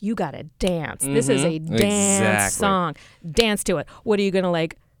the like, you gotta dance. This is a dance song. Dance to it. What are you gonna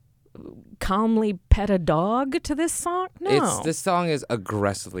like? Calmly pet a dog to this song? No. This song is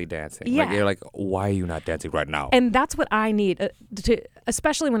aggressively dancing. Yeah. Like, you're like, why are you not dancing right now? And that's what I need to,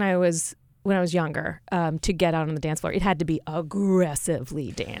 especially when I was younger, to get out on the dance floor. It had to be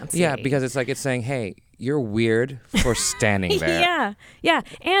aggressively dancing. Yeah, because it's saying, hey, you're weird for standing there. Yeah.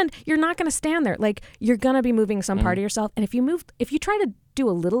 And you're not going to stand there. Like, you're going to be moving some part of yourself. And if you try to do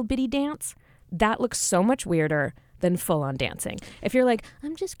a little bitty dance, that looks so much weirder than full-on dancing. If you're like,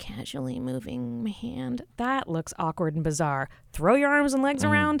 I'm just casually moving my hand, that looks awkward and bizarre. Throw your arms and legs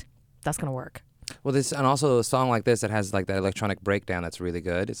around, that's going to work. Well, and also a song like this that has like that electronic breakdown that's really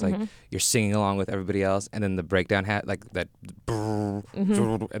good. It's like you're singing along with everybody else, and then the breakdown like that, and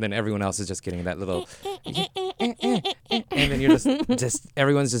then everyone else is just getting that little, and then you're just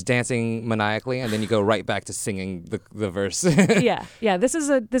everyone's just dancing maniacally, and then you go right back to singing the verse. Yeah. This is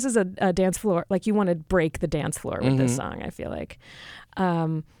a dance floor. Like, you want to break the dance floor with this song, I feel like.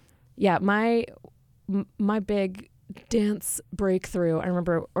 My big dance breakthrough, I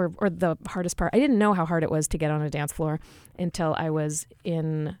remember, or the hardest part, I didn't know how hard it was to get on a dance floor until I was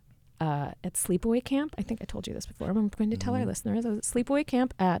at sleepaway camp. I think I told you this before. I'm going to tell our listeners. I was at sleepaway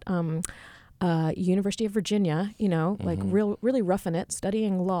camp at University of Virginia, like really roughing it,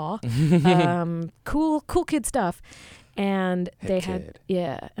 studying law. Cool kid stuff. And I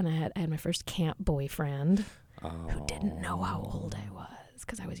had my first camp boyfriend who didn't know how old I was,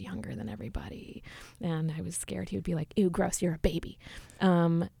 because I was younger than everybody, and I was scared he would be like, ew, gross, you're a baby.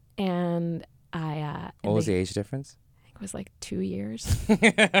 What was the age difference? I think it was like 2 years.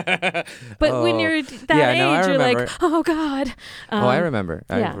 But when you're that age, you're like, oh God. I remember.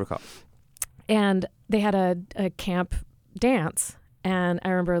 I recall. And they had a camp dance. And I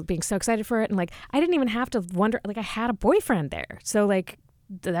remember being so excited for it. And like, I didn't even have to wonder, like I had a boyfriend there. So like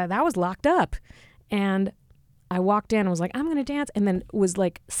that was locked up. And I walked in and was like, I'm going to dance. And then was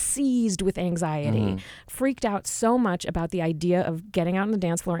like seized with anxiety, freaked out so much about the idea of getting out on the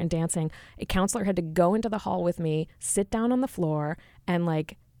dance floor and dancing. A counselor had to go into the hall with me, sit down on the floor and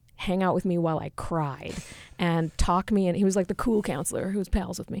like hang out with me while I cried and talk me. And he was like the cool counselor who was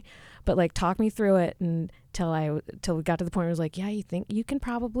pals with me, but like talk me through it until we got to the point where I was like, yeah, you think you can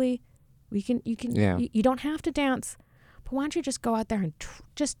probably, you don't have to dance, but why don't you just go out there and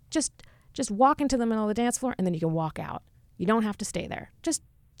just walk into the middle of the dance floor and then you can walk out. You don't have to stay there. Just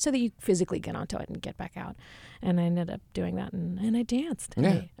so that you physically get onto it and get back out. And I ended up doing that and I danced.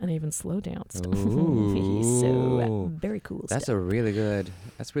 Yeah. And I even slow danced. Ooh. So very cool that's stuff. really good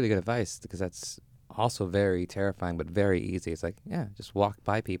advice because that's also very terrifying but very easy. It's like, yeah, just walk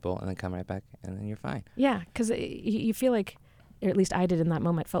by people and then come right back and then you're fine. Yeah, because you feel like, or at least I did in that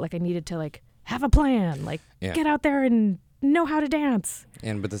moment, felt like I needed to like have a plan, like get out there and know how to dance.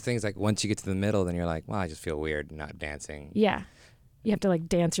 But the thing is, like, once you get to the middle, then you're like, well, I just feel weird not dancing. Yeah. You have to like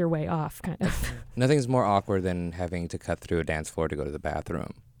dance your way off, kind of. Nothing's more awkward than having to cut through a dance floor to go to the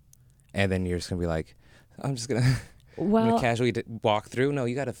bathroom. And then you're just going to be like, I'm just going to casually walk through. No,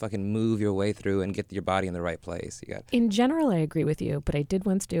 you got to fucking move your way through and get your body in the right place. In general, I agree with you, but I did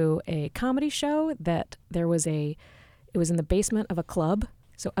once do a comedy show that it was in the basement of a club.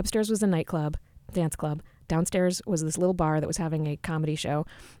 So upstairs was a nightclub, dance club. Downstairs was this little bar that was having a comedy show.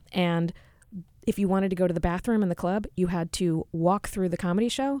 And if you wanted to go to the bathroom in the club, you had to walk through the comedy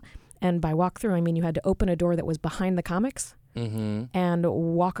show. And by walk through, I mean you had to open a door that was behind the comics and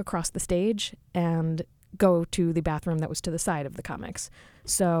walk across the stage and go to the bathroom that was to the side of the comics.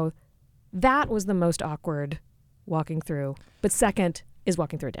 So that was the most awkward walking through. But second is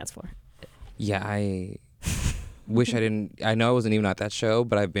walking through a dance floor. Yeah, I wish I didn't. I know I wasn't even at that show,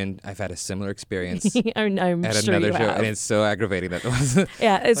 but I've had a similar experience I'm at sure another you show, have. and it's so aggravating that it was.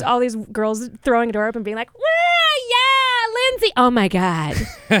 Yeah, it's all these girls throwing a door up and being like, yeah, Lindsay. Oh my God.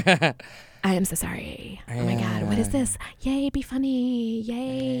 I am so sorry. Oh my God, what is this? Yay, be funny.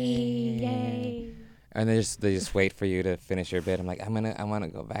 Yay. And they just wait for you to finish your bit. I'm like, I want to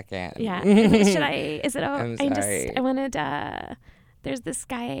go back in. Yeah. Is it I'm sorry. I wanted there's this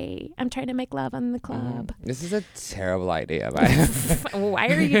guy, I'm trying to make love on the club. This is a terrible idea. Why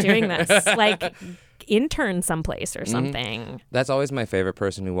are you doing this? Like, intern someplace or something. That's always my favorite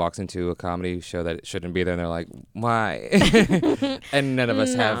person who walks into a comedy show that shouldn't be there, and they're like, why? And none of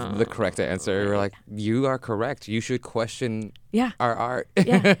us have the correct answer. We're like, you are correct. You should question our art.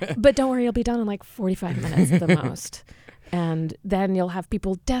 Yeah, but don't worry, you'll be done in like 45 minutes at the most. And then you'll have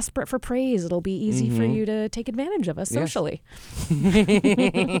people desperate for praise. It'll be easy for you to take advantage of us socially.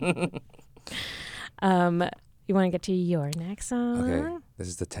 You want to get to your next song? Okay, this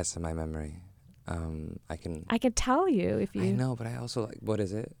is the test of my memory. I I know, but I also like. What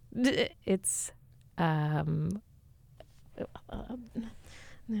is it? It's,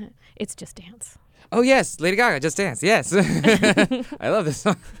 it's Just Dance. Oh yes, Lady Gaga, Just Dance. Yes, I love this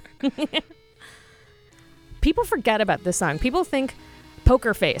song. People forget about this song. People think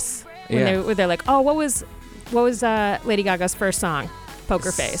Poker Face when they're like, oh, what was Lady Gaga's first song?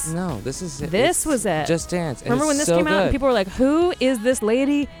 Poker Face. No, this is it. This was it. Just Dance. Remember when this came out and people were like, who is this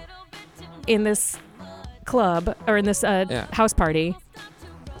lady in this club or in this house party?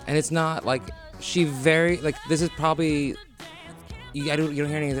 And it's not like this is probably you don't hear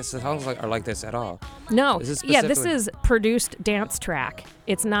any of this songs are like this at all. No. This is produced dance track.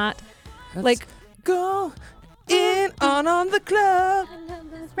 It's not like go in on the club. I love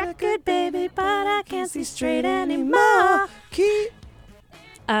this record, baby, but I can't see straight anymore.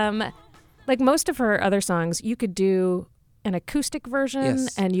 Like most of her other songs, you could do an acoustic version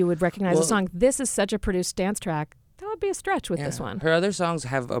and you would recognize the song. This is such a produced dance track. That would be a stretch with this one. Her other songs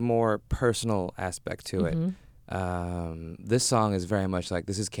have a more personal aspect to it. This song is very much like,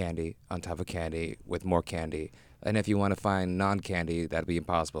 this is candy on top of candy with more candy. And if you want to find non-candy, that'd be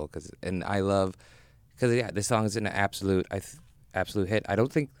impossible. Because this song is an absolute hit. I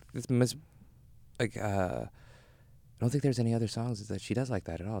don't think I don't think there's any other songs that she does like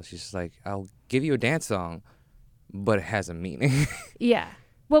that at all. She's just like, I'll give you a dance song, but it has a meaning. Yeah.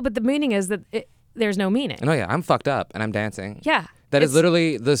 Well, but the meaning is that there's no meaning. No, yeah, I'm fucked up and I'm dancing. Yeah. That is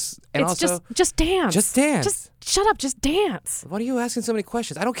literally this. And it's also, just dance. Just dance. Just shut up. Just dance. What are you asking so many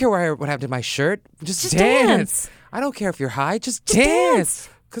questions? I don't care what happened to my shirt. Just dance. I don't care if you're high. Just dance.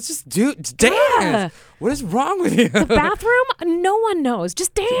 Cause just dance. Yeah. What is wrong with you? The bathroom? No one knows.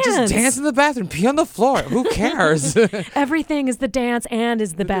 Just dance. Just dance in the bathroom. Pee on the floor. Who cares? Everything is the dance and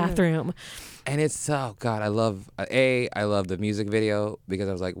is the bathroom. And it's, oh God, I love the music video because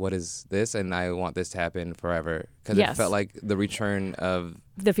I was like, what is this? And I want this to happen forever. Because it felt like the return of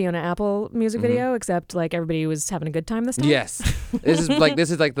the Fiona Apple music video, except like everybody was having a good time this time. Yes. This is like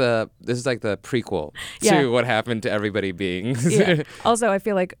the prequel to what happened to everybody being. Also, I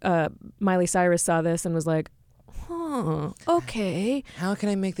feel like Miley Cyrus saw this and was like, okay. How can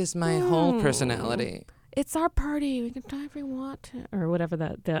I make this my whole personality? It's our party. We can die if we want to. Or whatever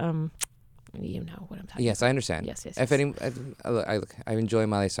you know what I'm talking about. Yes, I understand. Yes. I enjoy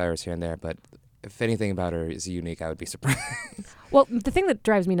Miley Cyrus here and there, but if anything about her is unique, I would be surprised. Well, the thing that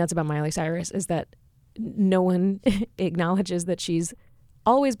drives me nuts about Miley Cyrus is that no one acknowledges that she's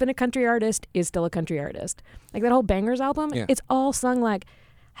always been a country artist, is still a country artist. Like that whole Bangers album, it's all sung like,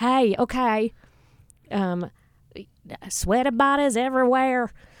 hey, okay, sweaty bodies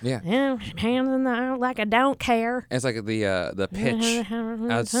everywhere. Yeah. Hands in the air like I don't care. It's like the pitch.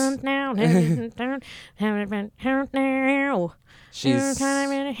 She's.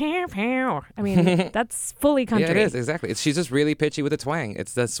 I mean, that's fully country. Yeah, it is exactly. She's just really pitchy with a twang.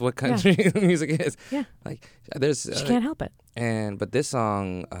 That's what country music is. Yeah. Like there's. She can't help it. But this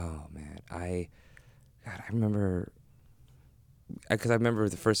song, oh man, I remember. Because I remember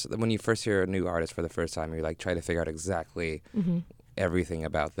when you first hear a new artist for the first time, you're like trying to figure out exactly everything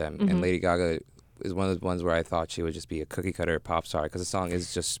about them. And Lady Gaga is one of the ones where I thought she would just be a cookie cutter pop star because the song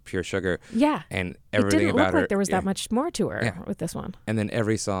is just pure sugar. Yeah. And everything about her. It didn't look like there was that much more to her with this one. And then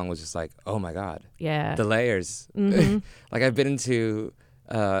every song was just like, oh my God. Yeah. The layers. Like I've been into.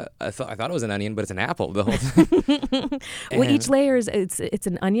 I thought it was an onion, but it's an apple the whole time. Well, each layer is it's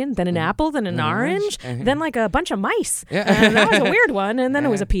an onion, then an apple, then an orange, then like a bunch of mice. Yeah. And that was a weird one, and then it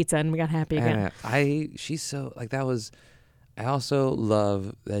was a pizza, and we got happy again. She's so like that was. I also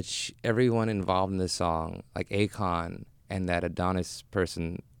love that everyone involved in this song, like Akon and that Adonis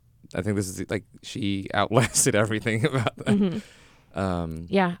person. I think this is like she outlasted everything about them.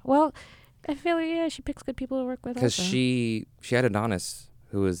 Yeah. Well, I feel like she picks good people to work with. Because she had Adonis,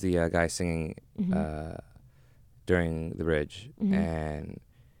 who was the guy singing during the bridge, and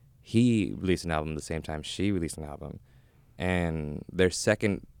he released an album the same time she released an album, and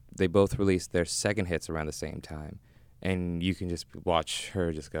they both released their second hits around the same time, and you can just watch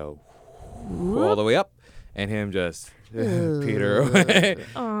her just go all the way up, and him just peter away.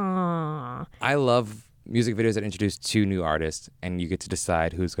 Aww. I love music videos that introduce two new artists, and you get to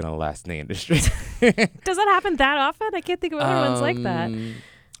decide who's going to last in the industry. Does that happen that often? I can't think of other ones like that.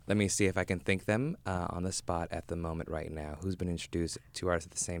 Let me see if I can think them on the spot at the moment right now. Who's been introduced two artists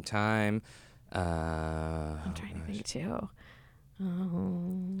at the same time? I'm trying to think too.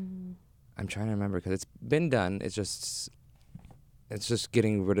 I'm trying to remember because it's been done. It's just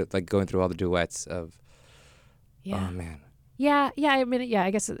getting rid of going through all the duets of. Yeah. Oh man. Yeah. I mean,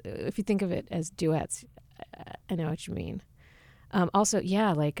 I guess if you think of it as duets, I know what you mean. Also,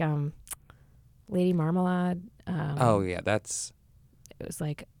 like Lady Marmalade. Oh yeah, that's. It was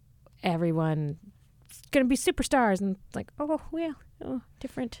like everyone gonna be superstars, and like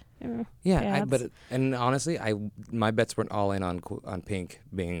different. Yeah, and honestly, my bets weren't all in on Pink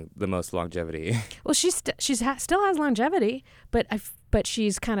being the most longevity. Well, still has longevity, but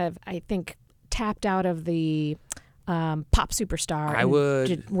she's kind of, I think, tapped out of the pop superstar.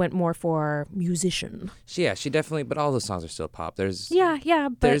 Went more for musician. She definitely. But all the songs are still pop. There's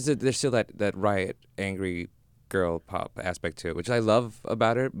but there's still that riot, angry girl pop aspect to it, which I love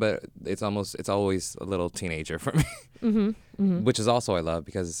about her. But it's always a little teenager for me, which is also I love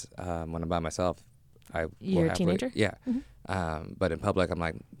because when I'm by myself, you're a teenager. Yeah. But in public, I'm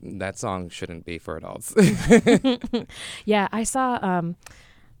like, that song shouldn't be for adults. Yeah, I saw.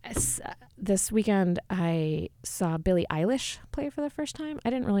 This weekend, I saw Billie Eilish play for the first time.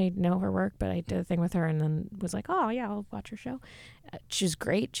 I didn't really know her work, but I did a thing with her and then was like, oh, yeah, I'll watch her show. She's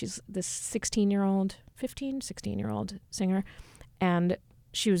great. She's this 16-year-old singer. And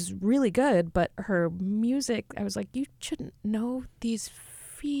she was really good, but her music, I was like, you shouldn't know these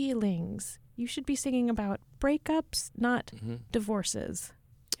feelings. You should be singing about breakups, not divorces.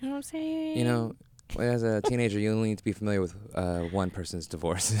 You know what I'm saying? As a teenager, you only need to be familiar with one person's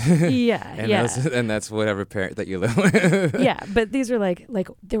divorce. Yeah, and that's whatever parent that you live with. Yeah, but these are like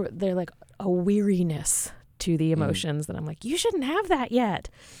they're like a weariness to the emotions that I'm like, you shouldn't have that yet.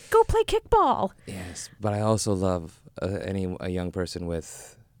 Go play kickball. Yes, but I also love a young person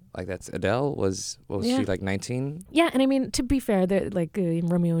with. Like that's Adele was she like 19? Yeah, and I mean to be fair, they're like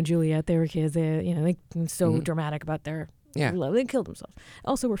Romeo and Juliet. They were kids. They so dramatic about their Yeah. They killed themselves.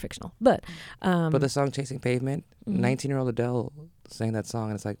 Also, we're fictional. But the song Chasing Pavement, 19-year-old Adele sang that song,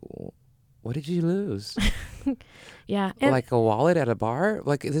 and it's like, what did you lose? Yeah. And Like a wallet at a bar?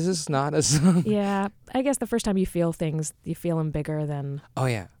 Like, this is not a song. yeah. I guess the first time you feel things, you feel them bigger than, Oh,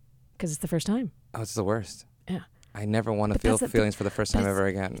 yeah. because it's the first time. Oh, it's the worst. Yeah. I never want to But feel that's feelings for the first time ever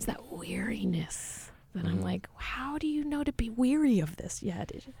again. It's that weariness that Mm-hmm. I'm like, how do you know to be weary of this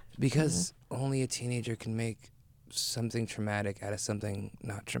yet? Because only a teenager can make something traumatic out of something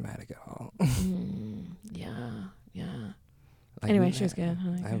not traumatic at all. Yeah. Like, Anyway, she was good.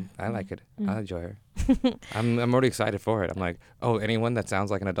 I like it. I enjoy her. I'm already excited for it. I'm like, oh, anyone that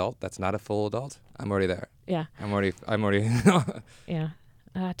sounds like an adult that's not a full adult, I'm already there. Yeah. I'm already. Yeah.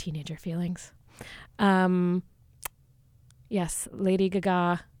 Teenager feelings. Yes, Lady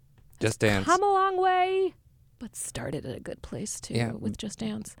Gaga. Just Dance. Come a long way, but started at a good place too Yeah. with Just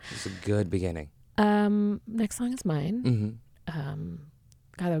Dance. It's a good beginning. Next song is mine. Mm-hmm.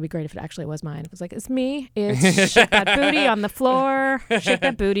 God, that would be great if it actually was mine. It was like, it's me. It's Shake That Booty on the Floor. Shake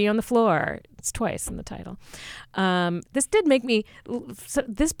That Booty on the Floor. It's twice in the title. This did make me, so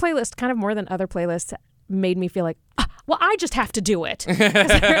this playlist, kind of more than other playlists, made me feel like, well, I just have to do it. 'Cause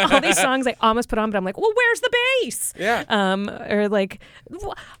there are all these songs I almost put on, but I'm like, well, where's the bass? Yeah. Or like,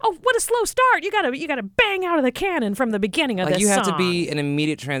 oh, what a slow start. You gotta bang out of the cannon from the beginning of Like this you have song. to be an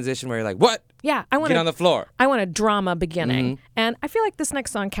immediate transition where you're like, what? Yeah, I want Get on the floor. I want a drama beginning. And I feel like this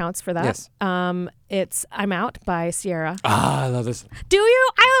next song counts for that. Yes. It's I'm Out by Sierra. Ah, I love this. Do you?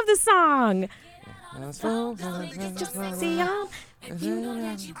 I love this song. Just See on. If you know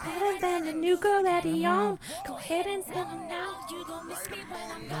that you better than the new girl that he on, go ahead and tell him now. You gon' miss me when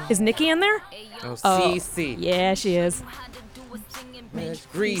I'm gone. Is Nikki in there? Oh, CC. Yeah, she is.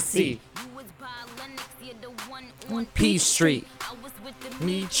 Greasy. P Street.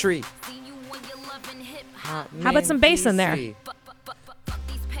 Me Tree. How about some bass in there?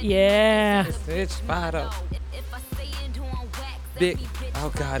 Yeah. It's bottle. Big.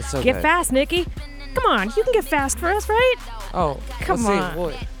 Oh God, it's so Get good. fast, Nikki. Come on, you can get fast for us, right? Oh, Come let's on. See,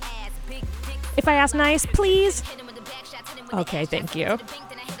 what? If I ask nice, please. Okay, thank you.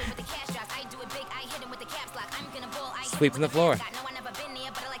 Sweeping the floor.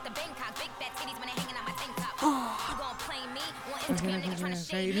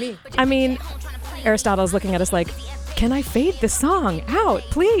 I mean, Aristotle's looking at us like, can I fade this song out,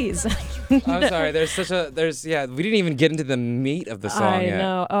 please? I'm sorry. We didn't even get into the meat of the song I yet.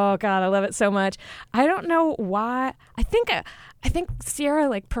 know. Oh God, I love it so much. I don't know why. I think Sierra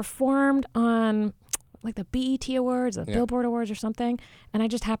like performed on like the BET Awards, the Billboard Awards or something, and I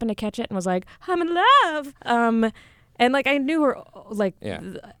just happened to catch it and was like, I'm in love. And like I knew her like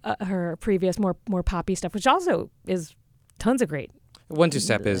her previous more poppy stuff, which also is tons of great. 1-2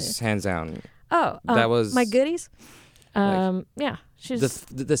 Step is hands down. Oh, that was My Goodies. Yeah, she's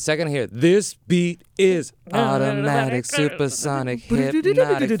the second here. This beat is automatic, supersonic,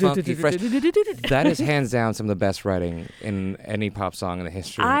 hypnotic, funky, fresh. That is hands down some of the best writing in any pop song in the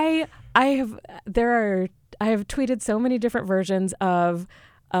history. I have tweeted so many different versions of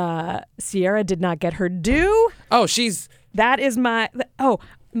Sierra did not get her due. Oh, she's That is my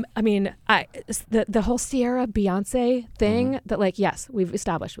I mean, the whole Sierra Beyonce thing that like, yes, we've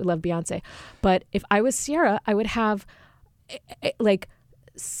established we love Beyonce, but if I was Sierra, I would have like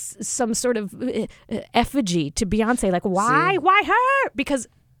some sort of effigy to Beyonce. Like, why her? Because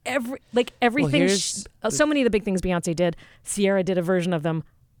everything, so many of the big things Beyonce did, Sierra did a version of them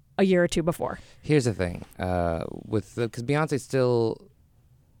a year or two before. Here's the thing, because Beyonce's still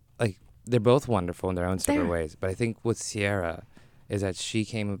like they're both wonderful in their own separate ways, but I think with Sierra is that she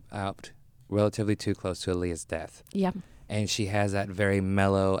came out relatively too close to Aaliyah's death. Yep. And she has that very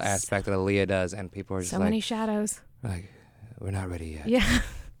mellow aspect that Aaliyah does, and people are just so many shadows. Like, we're not ready yet. Yeah.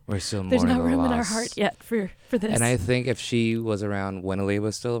 We're still There's mourning no the room in our loss. heart yet for this. And I think if she was around when Aaliyah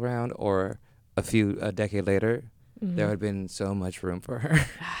was still around, or a decade later, there would have been so much room for her.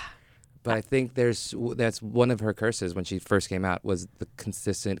 But I think that's one of her curses when she first came out was the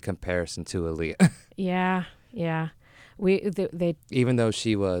consistent comparison to Aaliyah. Yeah. They Even though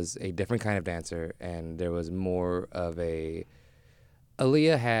she was a different kind of dancer and there was more of a...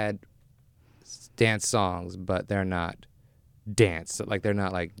 Aaliyah had dance songs, but they're not dance. Like, they're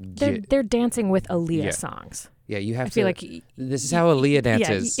not like... they're dancing with Aaliyah songs. Yeah, you have I to... feel like... This is how Aaliyah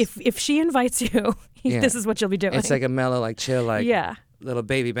dances. Yeah, if she invites you, this is what you'll be doing. It's like a mellow, like chill, like little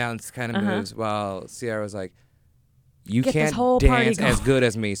baby bounce kind of Uh-huh. moves, while Sierra was like, you Get this can't whole party dance as going." good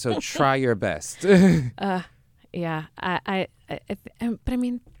as me, so try your best. Yeah, but I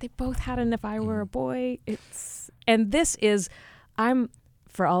mean, they both had an If I Were a Boy. And this is, I'm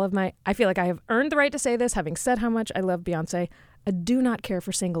for all of my, I feel like I have earned the right to say this, having said how much I love Beyonce. I do not care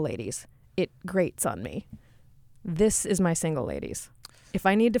for single ladies. It grates on me. This is my single ladies. If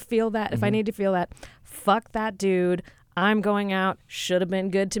I need to feel that, fuck that dude. I'm going out. Should have been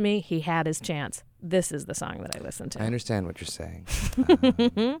good to me. He had his chance. This is the song that I listen to. I understand what you're saying.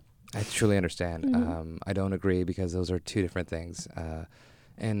 I truly understand. I don't agree because those are two different things.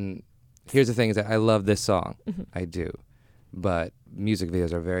 And here's the thing is that I love this song. I do. But music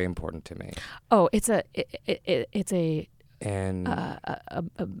videos are very important to me. Oh, it's a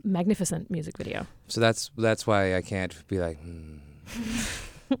magnificent music video. So that's why I can't be like,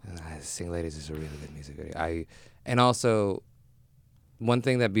 Single Ladies is a really good music video. And also, one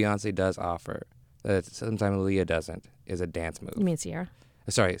thing that Beyonce does offer that sometimes Aaliyah doesn't is a dance move. You mean Ciara?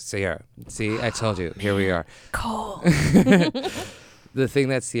 Sorry, Ciara. See, I told you. Here we are. Cole. The thing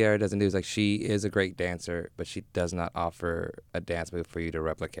that Ciara doesn't do is like she is a great dancer, but she does not offer a dance move for you to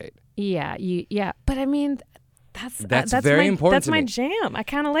replicate. Yeah, but I mean, that's very important. That's to my me. jam. I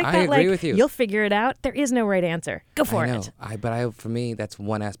kind of like that. I agree with you. You'll figure it out. There is no right answer. Go for it. For me, that's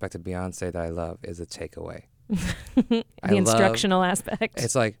one aspect of Beyonce that I love is the takeaway. The instructional aspect.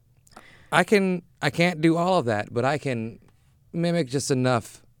 It's like I can't do all of that, but I can mimic just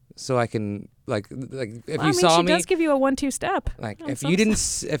enough so I can she does give you a 1-2 step. Like if you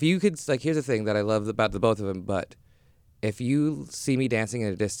could here's the thing that I love about the both of them, but if you see me dancing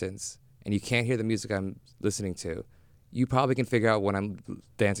at a distance and you can't hear the music I'm listening to, you probably can figure out when I'm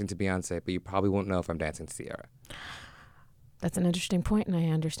dancing to Beyonce, but you probably won't know if I'm dancing to Ciara. That's an interesting point, and I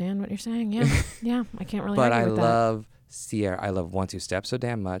understand what you're saying. Yeah, yeah, I can't really but argue with that. But I love Ciara. I love 1-2 Step so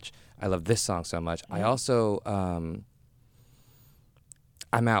damn much. I love this song so much. Yeah. I also,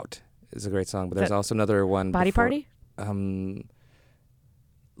 I'm Out is a great song, but there's also another one. Body Party?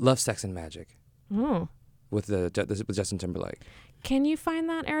 Love, Sex, and Magic. Oh. With Justin Timberlake. Can you find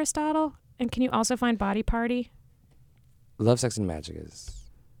that, Aristotle? And can you also find Body Party? Love, Sex, and Magic is...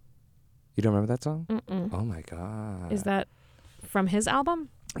 You don't remember that song? Mm-mm. Oh, my God. Is that from his album?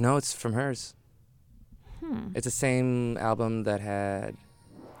 No, it's from hers. It's the same album that had...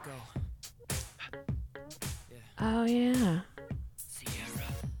 Oh, yeah.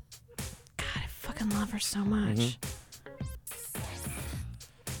 God, I fucking love her so much.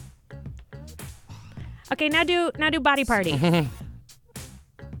 Okay, now do Body Party.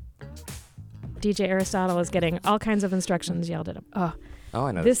 DJ Aristotle is getting all kinds of instructions yelled at him. Oh,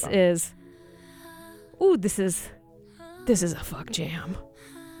 I know this is a fuck jam.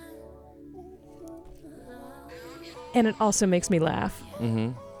 And it also makes me laugh.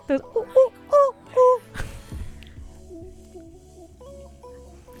 Those ooh, ooh, ooh, ooh.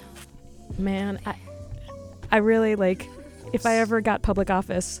 Man, I really like, if I ever got public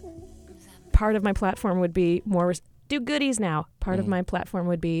office, part of my platform would be more do goodies now. Part of my platform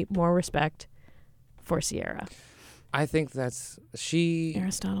would be more respect for Ciara. I think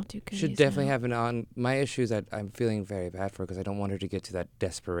Aristotle do goodies should definitely have an on. My issue is that I'm feeling very bad for her because I don't want her to get to that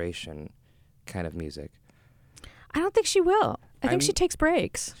desperation kind of music. I don't think she will. I think she takes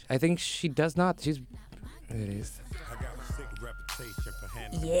breaks. I think she does not. It is.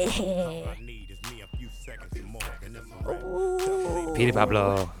 Yeah. Petey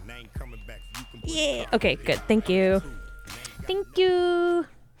Pablo. Yeah. Okay, good. Thank you. Thank you.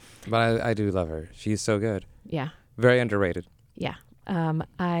 But I do love her. She's so good. Yeah. Very underrated. Yeah.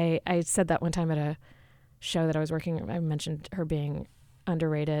 I said that one time at a show that I was working. I mentioned her being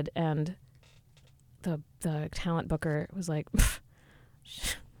underrated, and the talent booker was like,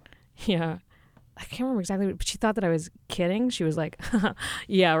 yeah, I can't remember exactly, but she thought that I was kidding. She was like,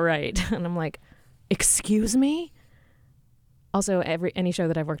 yeah, right. And I'm like, excuse me? Also, any show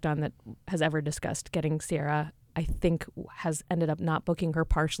that I've worked on that has ever discussed getting Ciara, I think has ended up not booking her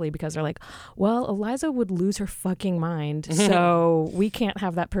partially because they're like, well, Eliza would lose her fucking mind, so we can't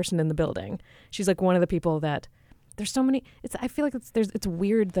have that person in the building. She's like one of the people that there's so many. I feel like it's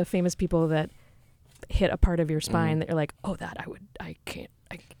weird, the famous people that hit a part of your spine that you're like, oh, that I would get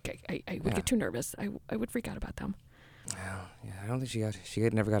too nervous. I would freak out about them. Well, yeah, I don't think she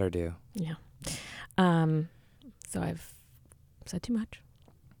never got her due. Yeah. So I've said too much.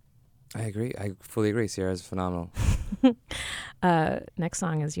 I agree. I fully agree. Ciara's phenomenal. Next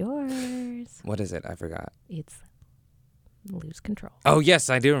song is yours. What is it? I forgot. It's Lose Control. Oh, yes.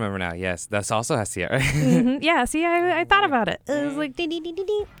 I do remember now. Yes. That also has Ciara. Yeah. See, I thought about it. It was like, dee, dee, dee, dee,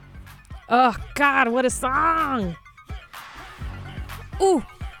 dee. Oh, God. What a song. Ooh.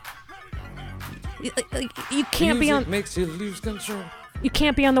 You can't be on. Makes you lose control. You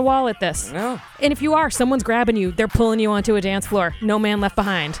can't be on the wall at this. No. And if you are, someone's grabbing you. They're pulling you onto a dance floor. No man left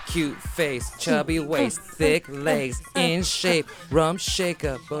behind. Cute face, chubby waist, thick legs, in shape, rum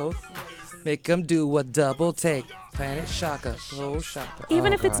shaker, both. Make 'em do a double take. Planet Shaka, oh Shaka.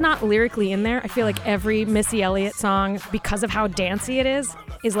 Even if it's not lyrically in there, I feel like every Missy Elliott song, because of how dancey it is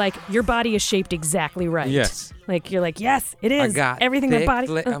like your body is shaped exactly right. Yes. Like you're like, yes, it is. I got everything that body.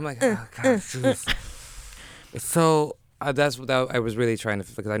 I'm like, oh God. It's so. That's what I was really trying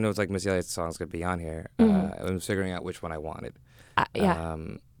to, because I know it's like Missy Elliott's song's gonna be on here. I was figuring out which one I wanted. Yeah.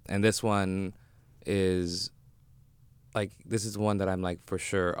 And this one is like, this is one that I'm like for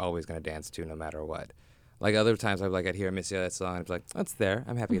sure always gonna dance to no matter what. Like other times I'd hear a Missy Elliott song and it's like, that's there.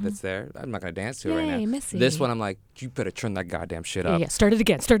 I'm happy that's there. I'm not gonna dance to it right now. Missy. This one I'm like, you better turn that goddamn shit up. Yeah, start it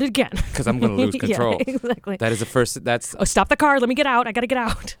again. Because I'm gonna lose control. Yeah, exactly. That is the first. That's. Oh, stop the car. Let me get out. I gotta get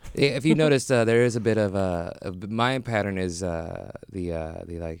out. If you noticed, there is a bit of my pattern is the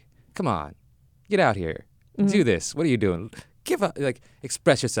like, come on, get out here, do this. What are you doing? Give up, like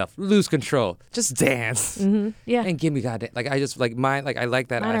express yourself, lose control, just dance. Yeah. And give me goddamn, like I just like mine, like I like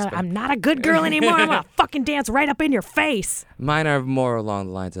that aspect. I'm not a good girl anymore. I'm gonna fucking dance right up in your face. Mine are more along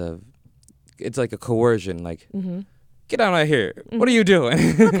the lines of, it's like a coercion, like. Get out of here. What are you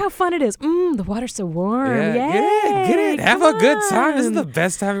doing? Look how fun it is. The water's so warm. Yeah, get it. Have Come a good time. This is on. the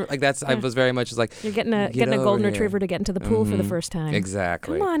best time. Like that's, I was very much just like, You're getting a golden retriever to get into the pool for the first time.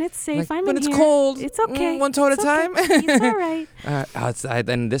 Exactly. Come on, it's safe. Like, I'm but in it's here. cold. It's okay. One toe at a It's time. okay. It's all right.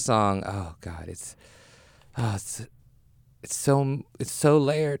 Then this song, oh God, it's so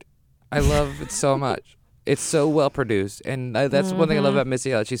layered. I love it so much. It's so well produced, and that's one thing I love about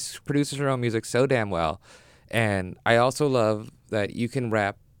Missy Elliott. She produces her own music so damn well, and I also love that you can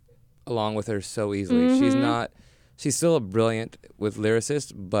rap along with her so easily. She's still a brilliant with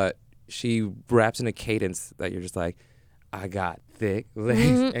lyricist, but she raps in a cadence that you're just like, I got thick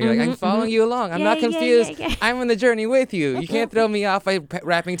legs. And you're like, I'm following you along. I'm not confused. I'm on the journey with you. You can't throw me off by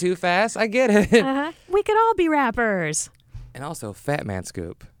rapping too fast. I get it. We could all be rappers. And also, Fat Man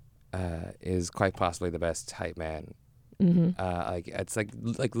Scoop is quite possibly the best hype man. Like it's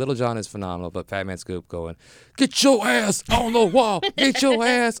like Little John is phenomenal, but Fat Man Scoop going, get your ass on the wall, get your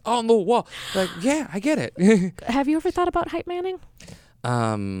ass on the wall. Like, yeah, I get it. Have you ever thought about hype manning?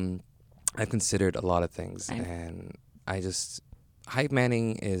 I've considered a lot of things, and hype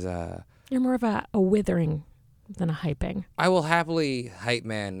manning is You're more of a withering than a hyping. I will happily hype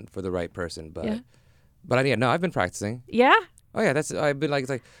man for the right person, but I've been practicing. Yeah. Oh yeah, I've been like, it's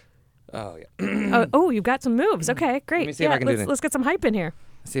like. Oh yeah. Oh, you've got some moves. Okay, great. Let me see if I can do this. Let's get some hype in here.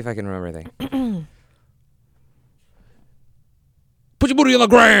 See if I can remember anything. Put your booty on the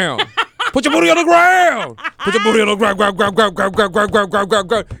ground. Put your booty on the ground. Put your booty on the ground.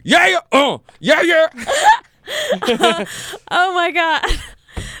 Grab. Yeah. Yeah. Oh my God.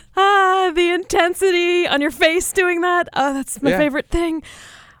 The intensity on your face doing that. Oh, that's my favorite thing.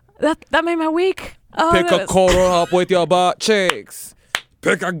 That made my week. Oh, pick a quarter up with your butt cheeks.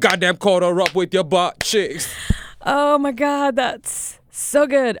 Pick a goddamn quarter up with your butt cheeks. Oh my God, that's so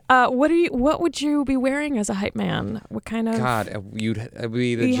good. What would you be wearing as a hype man? What kind of? God, it'd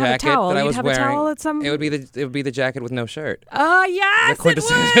be the jacket that I was have wearing. A towel at some... It would be the jacket with no shirt. Oh yes, it would.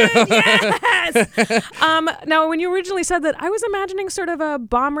 Yes. Now, when you originally said that, I was imagining sort of a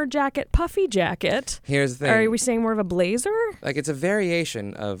bomber jacket, puffy jacket. Here's the thing. Are we saying more of a blazer? Like it's a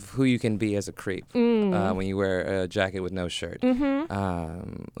variation of who you can be as a creep when you wear a jacket with no shirt.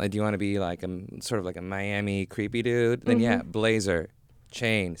 Like, do you want to be like sort of like a Miami creepy dude? Then yeah, blazer.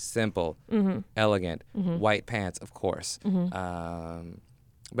 Chain, simple, elegant, white pants, of course.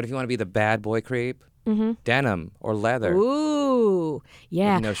 But if you want to be the bad boy creep, denim or leather. Ooh,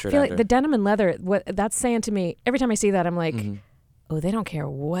 yeah. No shirt I feel under. like the denim and leather, what that's saying to me, every time I see that, I'm like, oh, they don't care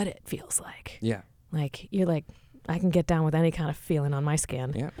what it feels like. Yeah. Like, you're like, I can get down with any kind of feeling on my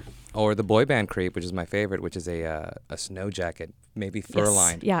skin. Yeah. Or the boy band creep, which is my favorite, which is a snow jacket, maybe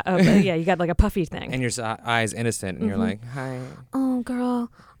fur-lined. Yeah, yeah, you got like a puffy thing. And your eyes innocent, and you're like, hi. Oh, girl.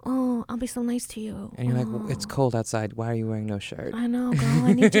 Oh, I'll be so nice to you. And you're like, well, it's cold outside. Why are you wearing no shirt? I know, girl.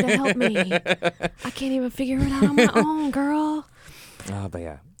 I need you to help me. I can't even figure it out on my own, girl. Oh, but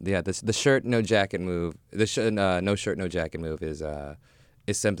yeah. The shirt no jacket move. No shirt no jacket move is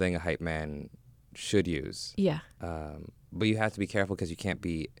something a hype man should use. Yeah. But you have to be careful because you can't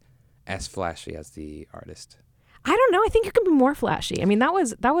be as flashy as the artist. I don't know. I think you can be more flashy. I mean, that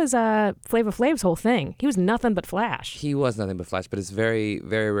was Flava Flav's whole thing. He was nothing but flash. He was nothing but flash, but it's very,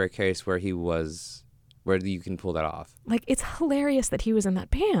 very rare case where you can pull that off. Like, it's hilarious that he was in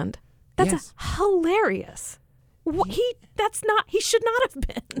that band. That's hilarious. He should not have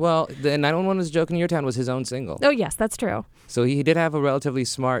been. Well, the 911 was Joke in Your Town was his own single. Oh yes, that's true. So he did have a relatively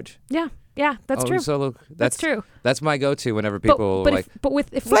smart. Yeah, that's true. Solo. That's true. That's my go-to whenever people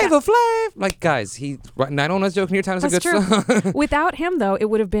if Flavor Flav. Like, guys, 911's Joke in Your Town is a good song. Without him, though, it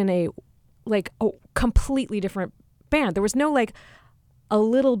would have been a completely different band. There was no a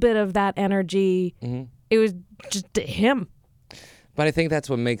little bit of that energy. Mm-hmm. It was just him. But I think that's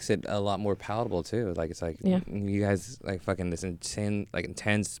what makes it a lot more palatable too. Like, it's like you guys like fucking this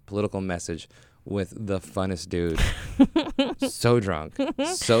intense political message with the funnest dude. So drunk,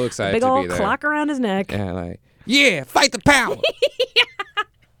 so excited Big to old be there. clock around his neck. Yeah, fight the power.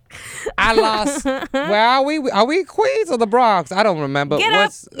 I lost. Where are we? Are we Queens or the Bronx? I don't remember. Get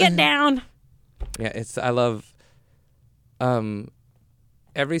up, get down. Yeah, I love.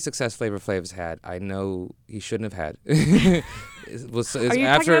 Every success Flavor Flav's had, I know he shouldn't have had. Are you talking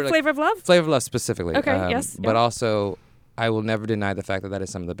about Flavor of Love? Flavor of Love specifically. Okay, yes. But also, I will never deny the fact that is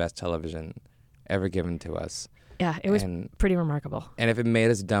some of the best television ever given to us. Yeah, it was pretty remarkable. And if it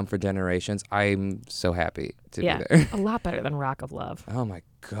made us dumb for generations, I'm so happy to be there. A lot better than Rock of Love. Oh my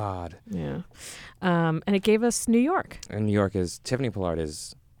God. Yeah. And it gave us New York. And New York is, Tiffany Pollard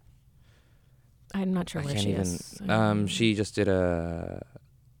is... I'm not sure where she is. She just did a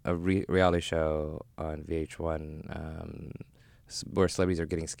reality show on VH1 where celebrities are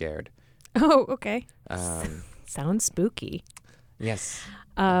getting scared. Oh, okay. Sounds spooky. Yes.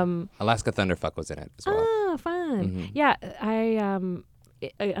 Alaska Thunderfuck was in it as well. Oh, fun. Mm-hmm. Yeah,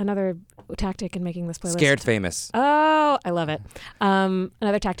 another tactic in making this playlist. Scared Famous. Oh, I love it.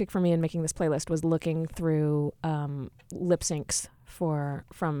 Another tactic for me in making this playlist was looking through lip syncs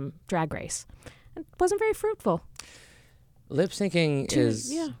from Drag Race. It wasn't very fruitful. Lip syncing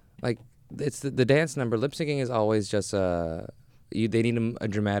is like it's the dance number. Lip syncing is always just they need a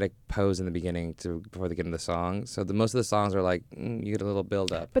dramatic pose in the beginning before they get into the song. So most of the songs are like you get a little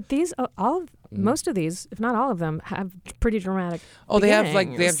build up. But these most of these, if not all of them, have pretty dramatic. Oh,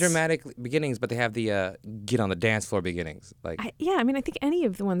 beginnings. they have dramatic beginnings, but they have the get on the dance floor beginnings. Like I think any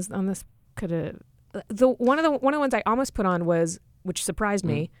of the ones on this could have. One of the ones I almost put on was, which surprised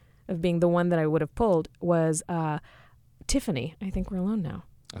me, of being the one that I would have pulled was Tiffany. I Think We're Alone Now.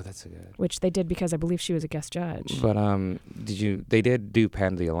 Oh, that's a good. Which they did because I believe she was a guest judge. But they did do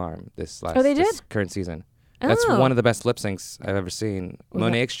Pan the Alarm this current season. That's one of the best lip syncs I've ever seen. Well,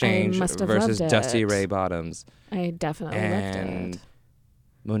 Monet Exchange versus Dusty Ray it. Bottoms. I definitely loved it.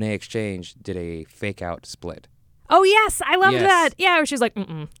 Monet Exchange did a fake out split. Oh, yes. I loved that. Yeah, where she's like,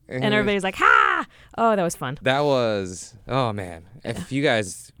 mm-mm. And everybody's like, ha! Oh, that was fun. That was, oh, man. If you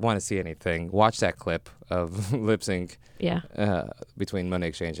guys want to see anything, watch that clip of lip sync between Monet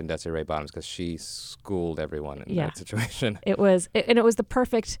Exchange and Dusty Ray Bottoms because she schooled everyone in that situation. It was the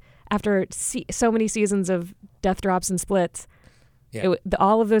perfect, after so many seasons of death drops and splits,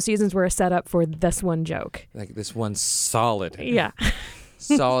 all of those seasons were a setup for this one joke. Like this one solid. Yeah.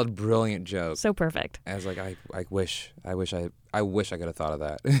 Solid, brilliant joke. So perfect. I was like, I wish I could have thought of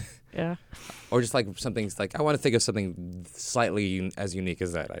that. Yeah. Or just like something like I want to think of something slightly as unique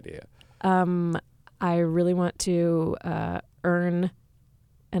as that idea. I really want to earn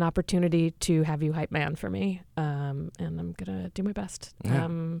an opportunity to have you hype man for me, and I'm gonna do my best. Yeah.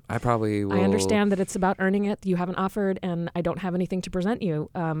 I probably will. I understand that it's about earning it. You haven't offered, and I don't have anything to present you.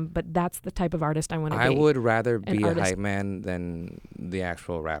 But that's the type of artist I want to be. I would rather be a hype man than the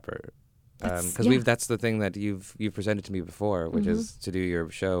actual rapper, because that's the thing that you've presented to me before, which is to do your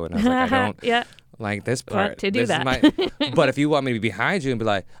show, and I was like, I don't like this part. To do that. But if you want me to be behind you and be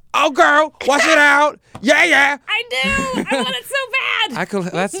like, oh girl, watch it out, yeah. I do. I want it so bad.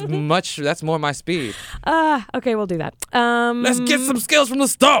 That's more my speed. Okay, we'll do that. Let's get some skills from the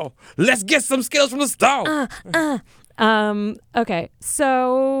store. Okay,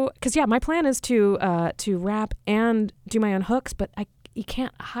 so because my plan is to rap and do my own hooks, but you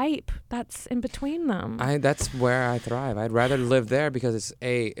can't hype. That's in between them. That's where I thrive. I'd rather live there because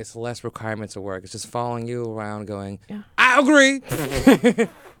it's less requirements of work. It's just following you around going, I agree.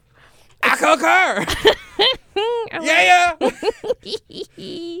 I concur. Yeah.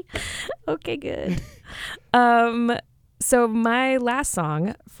 Okay, good. So my last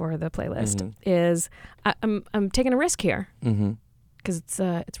song for the playlist is I'm taking a risk here because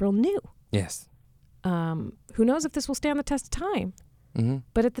it's real new. Yes. Who knows if this will stand the test of time?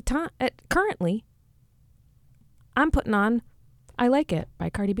 But currently, I'm putting on "I Like It" by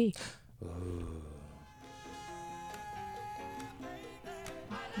Cardi B. Ooh.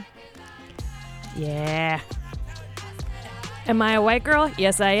 Yeah. Am I a white girl?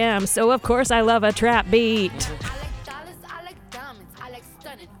 Yes, I am. So of course I love a trap beat.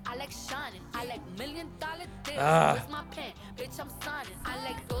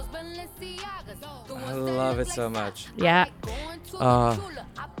 I love it so much. Yeah.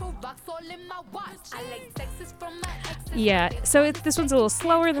 Yeah. So this one's a little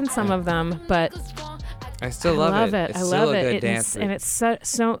slower than some of them, but I still love it. It's I still love a it. good dance And it's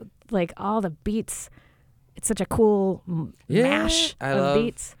so like all the beats. It's such a cool mash of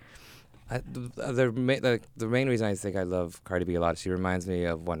beats. The main reason I think I love Cardi B a lot, she reminds me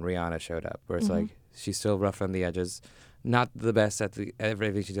of when Rihanna showed up, where it's like she's still rough on the edges, not the best at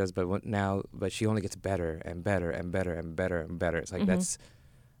everything she does, but she only gets better and better and better and better and better. It's like that's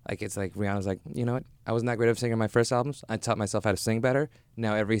like it's like Rihanna's like, you know what? I wasn't that great of a singer in my first albums. I taught myself how to sing better.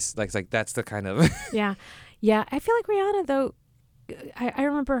 Now it's like that's the kind of yeah. I feel like Rihanna though. I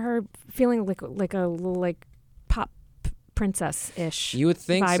remember her feeling like a little like pop princess-ish you would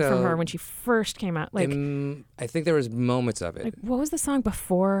think vibe so. from her when she first came out. Like I think there was moments of it. Like what was the song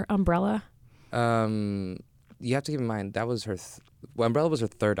before Umbrella? You have to keep in mind that was her. Umbrella was her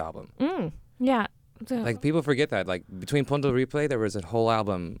third album. Yeah. Like people forget that. Like between Punto Replay, there was a whole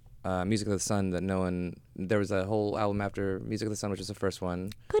album, Music of the Sun, that no one. There was a whole album after Music of the Sun, which was the first one.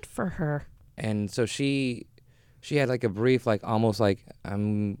 Good for her. And so she had like a brief, like almost like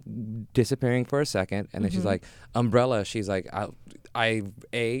I'm disappearing for a second, and then she's like Umbrella. She's like I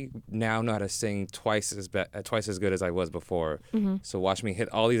now know how to sing twice as good as I was before. So watch me hit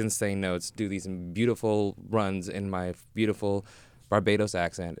all these insane notes, do these beautiful runs in my beautiful Barbados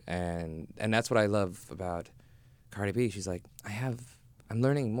accent, and that's what I love about Cardi B. She's like, I'm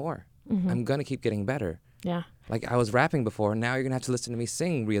learning more. I'm gonna keep getting better. Yeah. Like I was rapping before, now you're gonna have to listen to me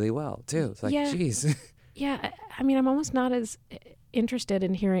sing really well too. It's like, geez. Yeah, I mean, I'm almost not as interested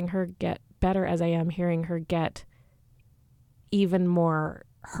in hearing her get better as I am hearing her get even more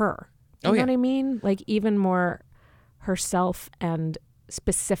her. You know what I mean? Like even more herself and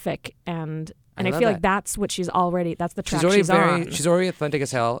specific and I feel like that's what that's the track she's on. She's already authentic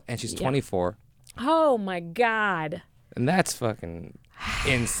as hell, and she's 24. Oh my God. And that's fucking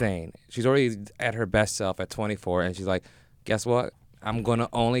insane. She's already at her best self at 24, and she's like, guess what? I'm going to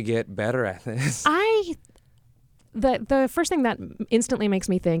only get better at this. The first thing that instantly makes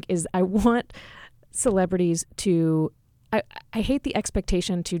me think is I want celebrities to, I hate the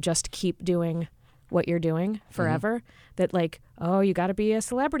expectation to just keep doing what you're doing forever. That like, oh, you got to be a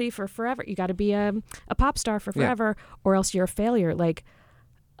celebrity for forever. You got to be a pop star for forever, or else you're a failure. Like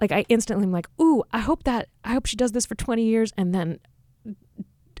I instantly am like, ooh, I hope she does this for 20 years and then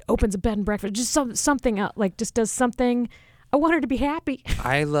opens a bed and breakfast. Just something else, like just does something. I want her to be happy.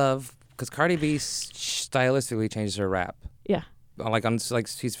 I love, because Cardi B stylistically changes her rap. Yeah. Like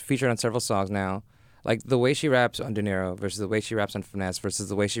she's featured on several songs now. Like the way she raps on De Niro versus the way she raps on Finesse versus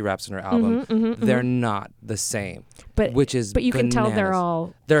the way she raps in her album, they're not the same. But you can tell they're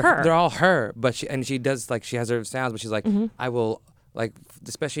all her. They're all her. But she does, like, she has her sounds, but she's like, I will, like,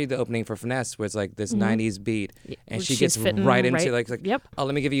 especially the opening for Finesse, where it's like this 90s beat, and she gets right into like yep. Oh,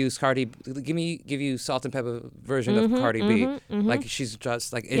 let me give you give you Salt and Pepper version of Cardi B. Like she's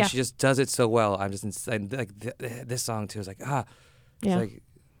just like, and she just does it so well. I'm just insane. Like this song too is like it's like,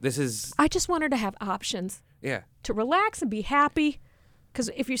 this is. I just want her to have options. Yeah. To relax and be happy. Because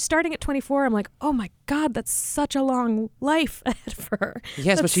if you're starting at 24, I'm like, oh my God, that's such a long life ahead for her.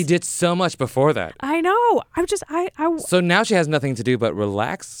 Yes, but she did so much before that. I know. So now she has nothing to do but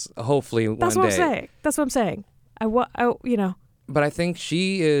relax, hopefully one day. That's what I'm saying. That's what I'm saying. You know. But I think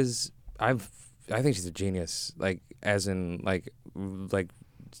she is, I think she's a genius. Like, as in,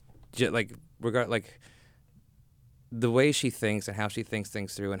 the way she thinks and how she thinks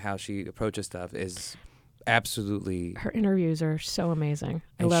things through and how she approaches stuff is absolutely. Her interviews are so amazing.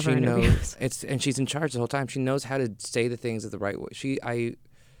 I love her interviews. And she's in charge the whole time. She knows how to say the things the right way.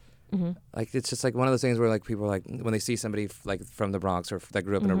 Like, it's just like one of those things where like people are like, when they see somebody like from the Bronx or that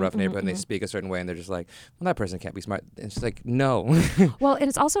grew up in a rough neighborhood and they speak a certain way and they're just like, well, that person can't be smart. And it's like, no. Well, and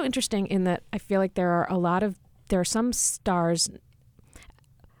it's also interesting in that I feel like there are some stars.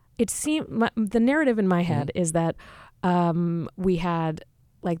 The narrative in my head is that we had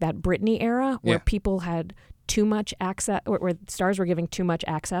like that Britney era where people had too much access, where stars were giving too much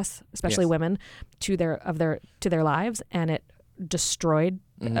access, especially women, to their lives, and it destroyed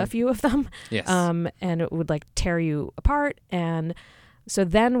a few of them. Yes. And it would like tear you apart. And so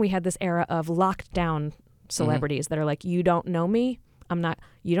then we had this era of locked down celebrities that are like, you don't know me.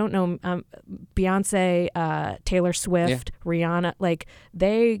 You don't know Beyonce, Taylor Swift, Rihanna. Like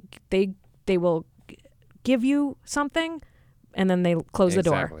they will give you something, and then they close the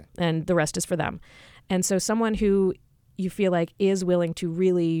door, and the rest is for them. And so someone who you feel like is willing to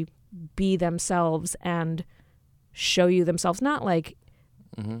really be themselves and show you themselves, not like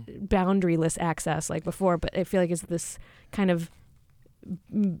boundaryless access like before, but I feel like it's this kind of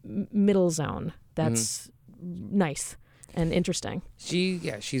middle zone that's nice and interesting. She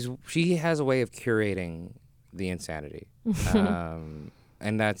has a way of curating the insanity, and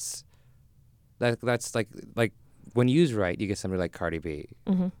that's like when used right, you get somebody like Cardi B.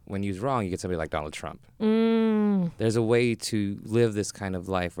 When used wrong, you get somebody like Donald Trump. There's a way to live this kind of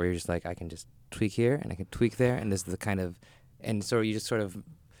life where you're just like, I can just tweak here and I can tweak there, and this is the kind of, and so you just sort of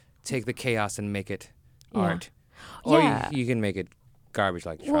take the chaos and make it art, or you can make it garbage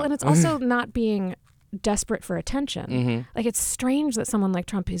like Trump. Well, and it's also not being desperate for attention. Like, it's strange that someone like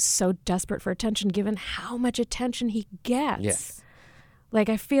Trump is so desperate for attention given how much attention he gets. Yes. Like,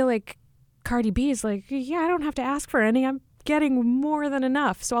 I feel like Cardi B is like, yeah, I don't have to ask for any. I'm getting more than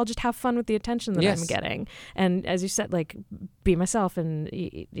enough, so I'll just have fun with the attention that I'm getting. And as you said, like, be myself, and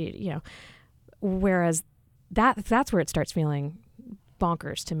you know, whereas that's where it starts feeling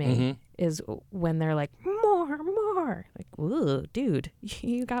bonkers to me, is when they're like, more. Like, ooh, dude,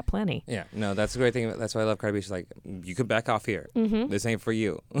 you got plenty. Yeah, no, that's the great thing. That's why I love Cardi B. She's like, you can back off here. This ain't for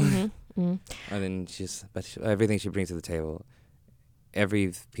you. And then everything she brings to the table,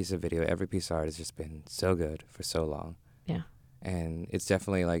 every piece of video, every piece of art has just been so good for so long. Yeah. And it's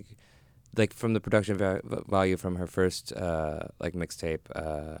definitely like from the production value from her first like mixtape,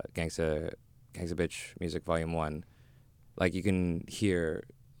 Gangsta Bitch Music Volume 1, like you can hear,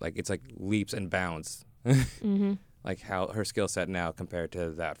 like it's like leaps and bounds. Like how her skill set now compared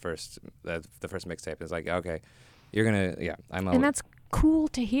to the first mixtape is like, okay, you're gonna, and that's cool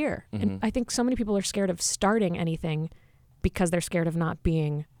to hear. And I think so many people are scared of starting anything because they're scared of not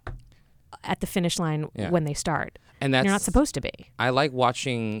being at the finish line when they start. And you're not supposed to be. I like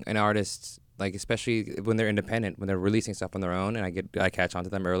watching an artist, like especially when they're independent, when they're releasing stuff on their own, and I catch on to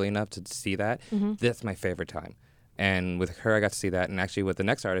them early enough to see that. That's my favorite time. And with her, I got to see that. And actually, with the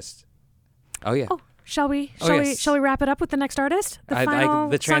next artist, shall we wrap it up with the next artist?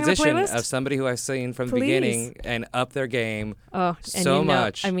 The transition song on the of somebody who I've seen from the beginning and up their game so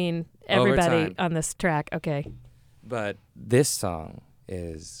much. I mean, everybody on this track. Okay. But this song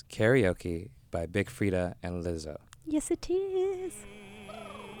is Karaoke by Big Freedia and Lizzo. Yes, it is.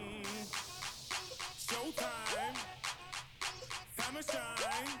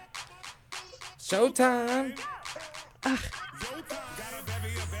 Showtime.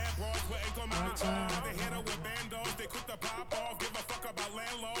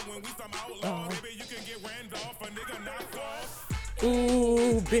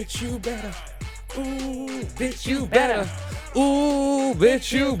 Ooh, bitch, you better. Ooh, bitch, you better. Ooh,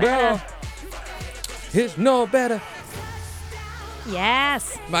 bitch, you better. It's no better.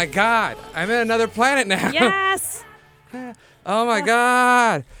 Yes. My God, I'm in another planet now. Yes. Oh my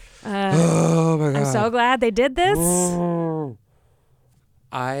God. Oh my God. I'm so glad they did this.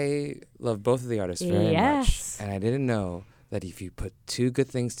 I love both of the artists very much, and I didn't know that if you put two good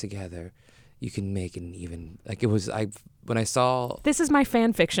things together, you can make an even, like, it was, when I saw, this is my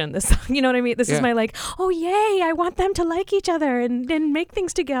fan fiction, this song, you know what I mean? This is my, like, oh yay, I want them to like each other and make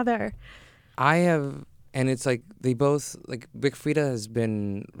things together. And it's like they both, like, Big Freedia has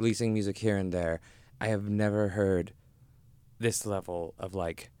been releasing music here and there. I have never heard this level of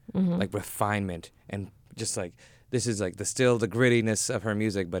like refinement, and just like, this is like the grittiness of her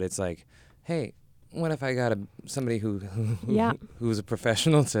music, but it's like, hey, what if I got somebody who's a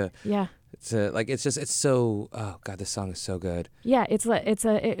professional to like, it's so, oh God, this song is so good. Yeah,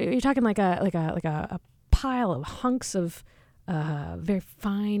 you're talking like a pile of hunks of very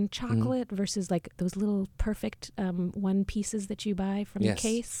fine chocolate versus like those little perfect one pieces that you buy from the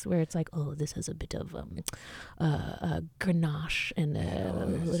case, where it's like, oh, this has a bit of ganache and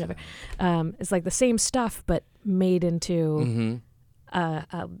whatever. It's like the same stuff but made into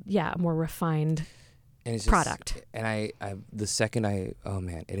a more refined product. And it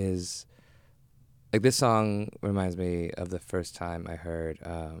is like, this song reminds me of the first time I heard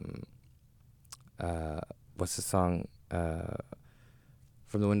what's the song?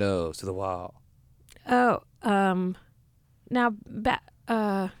 From the windows to the wall. Y'all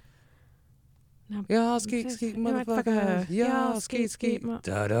skeet motherfuckers. Y'all skeet.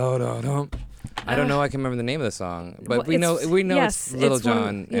 Da da da dum. I don't know. I can remember the name of the song, but we know it's Little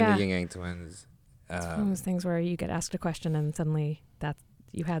John and the Ying Yang Twins. It's one of those things where you get asked a question and suddenly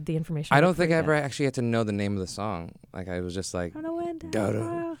you had the information. I don't think I ever actually had to know the name of the song. Like, I was just like, from the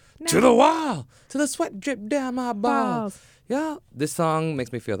window to the wall, to the sweat drip down my balls. Yeah, this song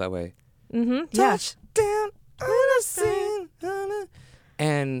makes me feel that way. Touch down on the scene.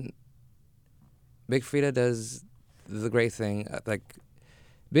 And Big Freedia does the great thing. Like,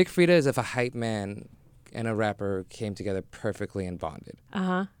 Big Freedia is if a hype man and a rapper came together perfectly and bonded.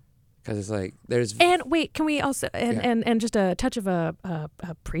 Because it's like there's And wait, can we also and just a touch of a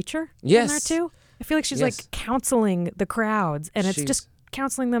preacher in there too? I feel like she's like counseling the crowds, and it's just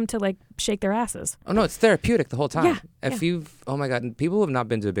counseling them to like shake their asses. Oh no, it's therapeutic the whole time. Yeah, if you've oh my god, people who have not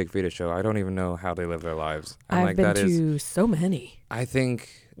been to a Big Frida show, I don't even know how they live their lives. I've been to so many. I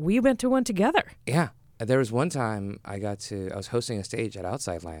think we went to one together. Yeah. There was one time I was hosting a stage at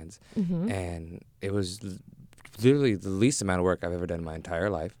Outside Lands, and it was literally the least amount of work I've ever done in my entire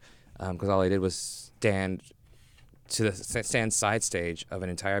life, because all I did was stand side stage of an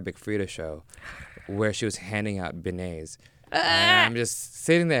entire Big Frida show where she was handing out beignets. And I'm just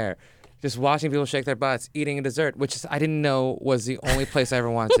sitting there, just watching people shake their butts, eating a dessert, which I didn't know was the only place I ever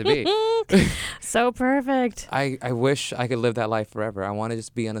wanted to be. So perfect. I wish I could live that life forever. I want to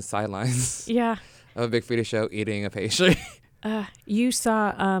just be on the sidelines. Yeah. Of a Big Frida show, eating a pastry. You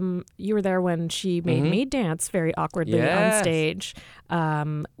saw, you were there when she made me dance very awkwardly on stage,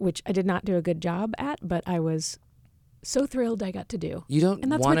 which I did not do a good job at, but I was so thrilled I got to do. You don't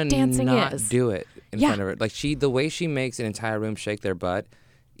want to not do it in front of her. Like the way she makes an entire room shake their butt,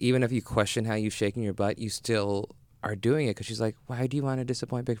 even if you question how you're shaking your butt, you still are doing it because she's like, why do you want to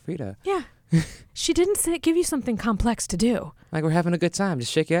disappoint Big Frida? Yeah. She didn't give you something complex to do. Like, we're having a good time.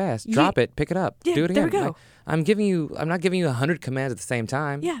 Just shake your ass. Drop it. Pick it up. Yeah, do it again. There we go. Like, I'm not giving you 100 commands at the same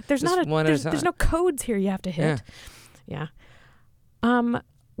time. Yeah, there's no codes here you have to hit. Yeah.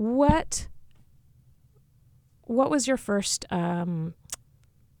 What was your first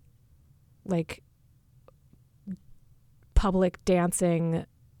like public dancing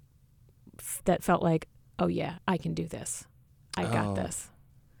that felt like, oh yeah, I can do this. I got this.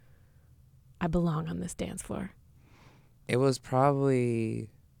 I belong on this dance floor. It was probably,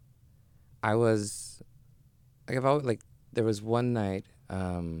 there was one night,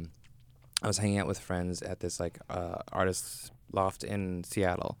 I was hanging out with friends at this like artist loft in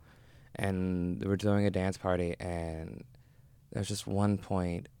Seattle, and we were doing a dance party, and there's just one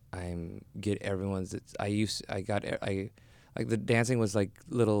point the dancing was like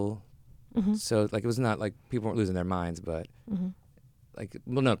little, so like it was not like people weren't losing their minds, but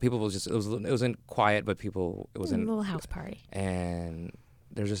people it wasn't quiet, but it was a little house party. And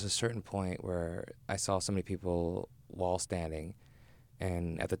there's just a certain point where I saw so many people wall standing,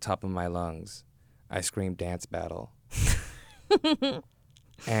 and at the top of my lungs, I screamed "dance battle."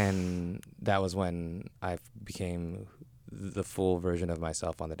 And that was when I became the full version of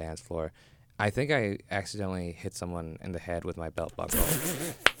myself on the dance floor. I think I accidentally hit someone in the head with my belt buckle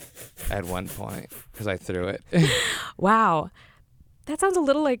at one point because I threw it. Wow. That sounds a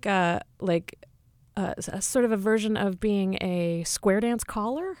little like a sort of a version of being a square dance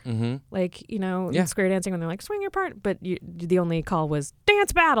caller. Mm-hmm. Like, in square dancing when they're like, swing your part, but the only call was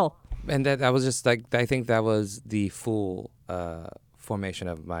dance battle. And that was just like, I think that was the full formation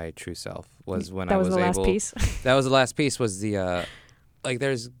of my true self was when I was able. That was the last piece? That was the last piece was the,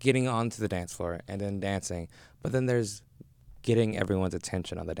 there's getting onto the dance floor and then dancing, but then there's getting everyone's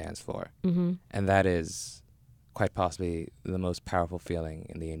attention on the dance floor. Mm-hmm. And that is quite possibly the most powerful feeling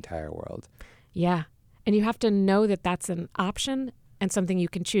in the entire world. Yeah. And you have to know that that's an option and something you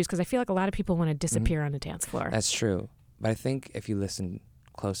can choose, because I feel like a lot of people want to disappear on a dance floor. That's true. But I think if you listen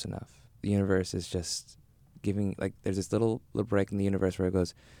close enough, the universe is just giving, there's this little break in the universe where it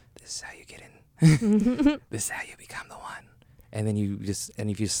goes, this is how you get in. This is how you become the one. And then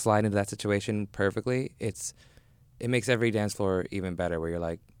if you slide into that situation perfectly, it makes every dance floor even better, where you're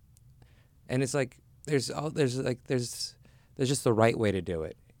like, and it's like, there's just the right way to do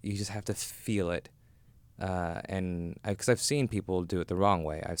it. You just have to feel it, and because I've seen people do it the wrong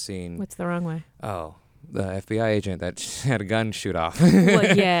way. What's the wrong way? Oh, the FBI agent that had a gun shoot off.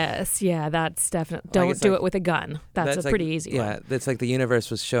 Well, yes, yeah, that's definitely. Don't do it with a gun. That's a pretty easy one. Yeah, that's like the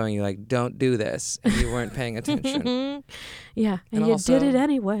universe was showing you, like, don't do this, and you weren't paying attention. Yeah, and you also did it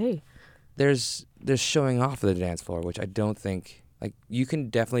anyway. There's showing off of the dance floor, which I don't think, you can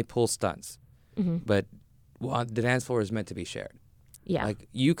definitely pull stunts. Mm-hmm. But the dance floor is meant to be shared. Yeah.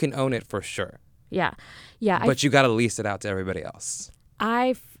 You can own it for sure. Yeah. Yeah. But you got to lease it out to everybody else.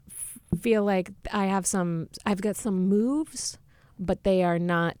 I feel like I've got some moves, but they are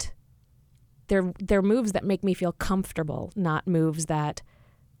not, they're moves that make me feel comfortable, not moves that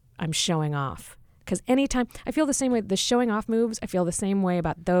I'm showing off. Because anytime, I feel the same way, the showing off moves, I feel the same way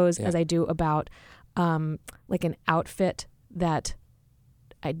about those as I do about an outfit that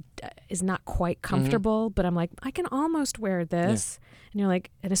is not quite comfortable, but I'm like, I can almost wear this. Yeah. And you're like,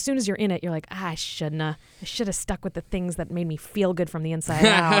 and as soon as you're in it, you're like, I should have stuck with the things that made me feel good from the inside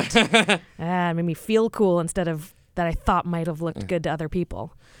out. It made me feel cool instead of that I thought might have looked good to other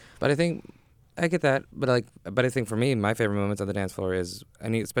people. But I think I get that, but I think for me, my favorite moments on the dance floor is,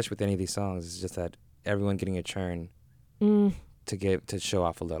 especially with any of these songs, is just that everyone getting a turn to show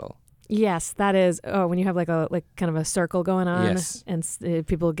off a little. Yes, that is. Oh, when you have like kind of a circle going on, Yes. and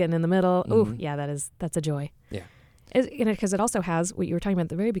people getting in the middle. Mhm. Oh, yeah, that's a joy. Yeah. Because it also has what you were talking about at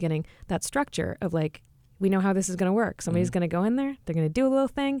the very beginning, that structure of like, we know how this is going to work. Somebody's going to go in there, they're going to do a little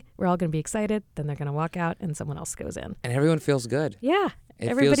thing, we're all going to be excited, then they're going to walk out, and someone else goes in. And everyone feels good. Yeah,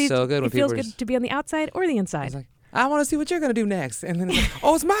 It feels so good when it feels people good to be on the outside or the inside. It's like, I want to see what you're going to do next. And then it's like,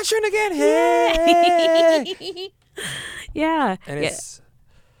 oh, it's my turn again. Hey! Yeah. And it's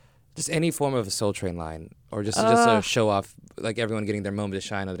just any form of a Soul Train line or just a show off, like everyone getting their moment to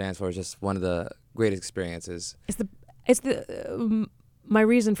shine on the dance floor is just one of the greatest experiences. It's my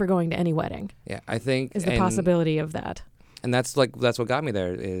reason for going to any wedding. Yeah, I think is the possibility of that. And that's what got me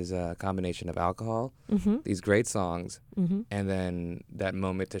there is a combination of alcohol, these great songs, and then that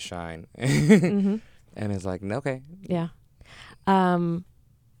moment to shine. And it's like, okay. Yeah. Oh,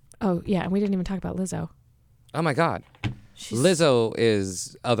 yeah, and we didn't even talk about Lizzo. Oh, my God. Lizzo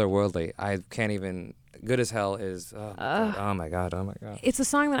is otherworldly. I can't even... Good as Hell is... Oh, my God. It's a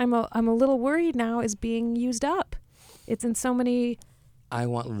song that I'm a little worried now is being used up. It's in so many... I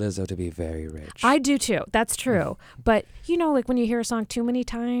want Lizzo to be very rich. I do too. That's true. But, like when you hear a song too many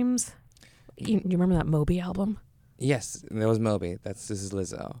times... You remember that Moby album? Yes, that was Moby. This is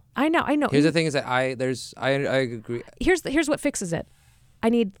Lizzo. I know. Here's the thing is that I agree. Here's what fixes it. I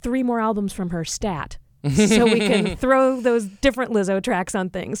need 3 more albums from her stat. So we can throw those different Lizzo tracks on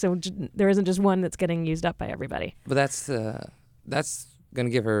things. So there isn't just one that's getting used up by everybody. But that's going to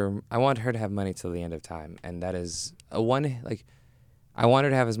give her... I want her to have money till the end of time. And that is a one... Like, I want her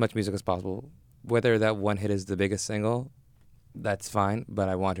to have as much music as possible. Whether that one hit is the biggest single, that's fine. But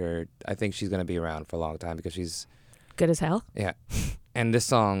I think she's going to be around for a long time because she's... Good as hell? Yeah. And this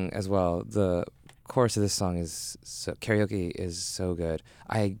song as well, the chorus of this song is... karaoke is so good.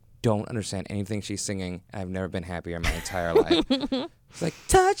 I don't understand anything she's singing. I've never been happier in my entire life. It's like,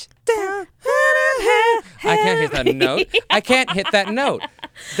 touchdown. I can't hit that note.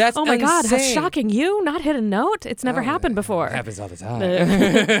 That's oh my insane. God, how shocking. You not hit a note? It's never happened before. It happens all the time.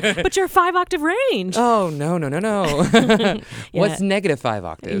 But you're 5-octave range. Oh, no. Yeah. What's negative 5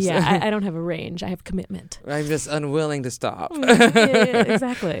 octaves? Yeah, I don't have a range. I have commitment. I'm just unwilling to stop. Yeah,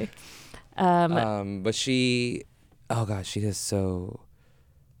 exactly. But she, oh gosh, she is so...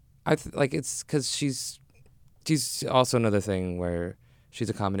 it's because she's also another thing where she's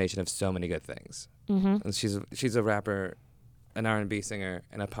a combination of so many good things. And she's a rapper, an R&B singer,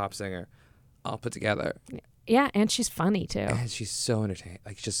 and a pop singer, all put together. Yeah, and she's funny too. And she's so entertaining,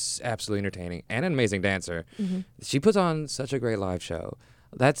 just absolutely entertaining, and an amazing dancer. She puts on such a great live show.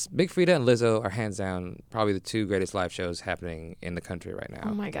 That's Big Freedia and Lizzo are hands down probably the 2 greatest live shows happening in the country right now.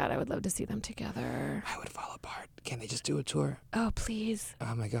 Oh my God, I would love to see them together. I would fall apart. Can they just do a tour? Oh, please.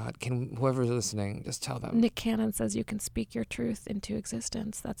 Oh my God. Can whoever's listening just tell them? Nick Cannon says you can speak your truth into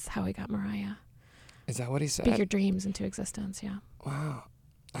existence. That's how he got Mariah. Is that what he said? Speak your dreams into existence, yeah. Wow.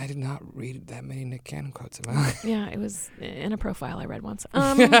 I did not read that many Nick Cannon quotes in my life. Yeah, it was in a profile I read once.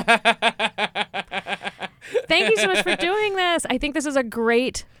 Thank you so much for doing this. I think this is a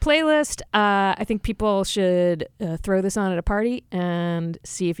great playlist. I think people should throw this on at a party and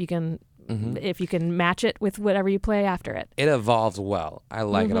see if you can match it with whatever you play after it. It evolves well. I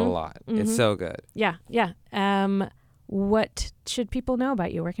like it a lot. It's so good. Yeah. What should people know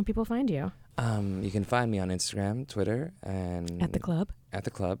about you? Where can people find you? You can find me on Instagram, Twitter, and... At the club? At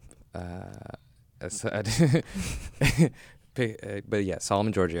the club. But yeah,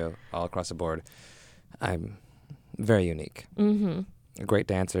 Solomon Giorgio, all across the board. I'm very unique. A great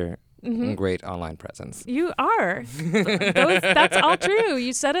dancer, and great online presence. You are. That's all true.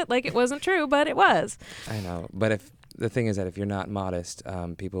 You said it like it wasn't true, but it was. I know. But the thing is that if you're not modest,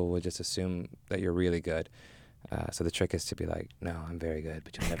 people will just assume that you're really good. So the trick is to be like, no, I'm very good,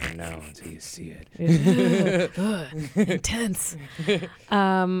 but you'll never know until you see it. Intense.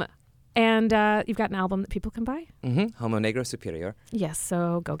 And you've got an album that people can buy? Homo Negro Superior. Yes,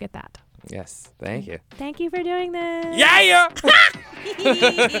 so go get that. Yes, thank you. Thank you for doing this. Yeah!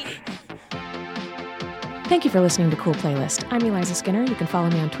 Thank you for listening to Cool Playlist. I'm Eliza Skinner. You can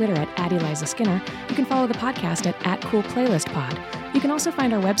follow me on Twitter at @ElizaSkinner. You can follow the podcast at @CoolPlaylistPod. You can also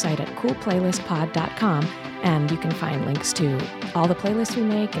find our website at coolplaylistpod.com, and you can find links to all the playlists we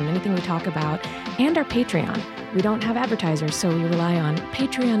make and anything we talk about, and our Patreon. We don't have advertisers, so we rely on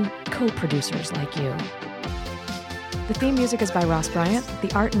Patreon co-producers like you. The theme music is by Ross Bryant,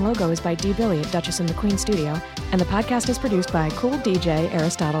 the art and logo is by D. Billy at Duchess and the Queen Studio, and the podcast is produced by cool DJ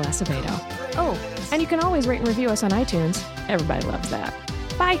Aristotle Acevedo. Oh, and you can always rate and review us on iTunes. Everybody loves that.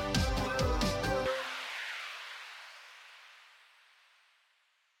 Bye!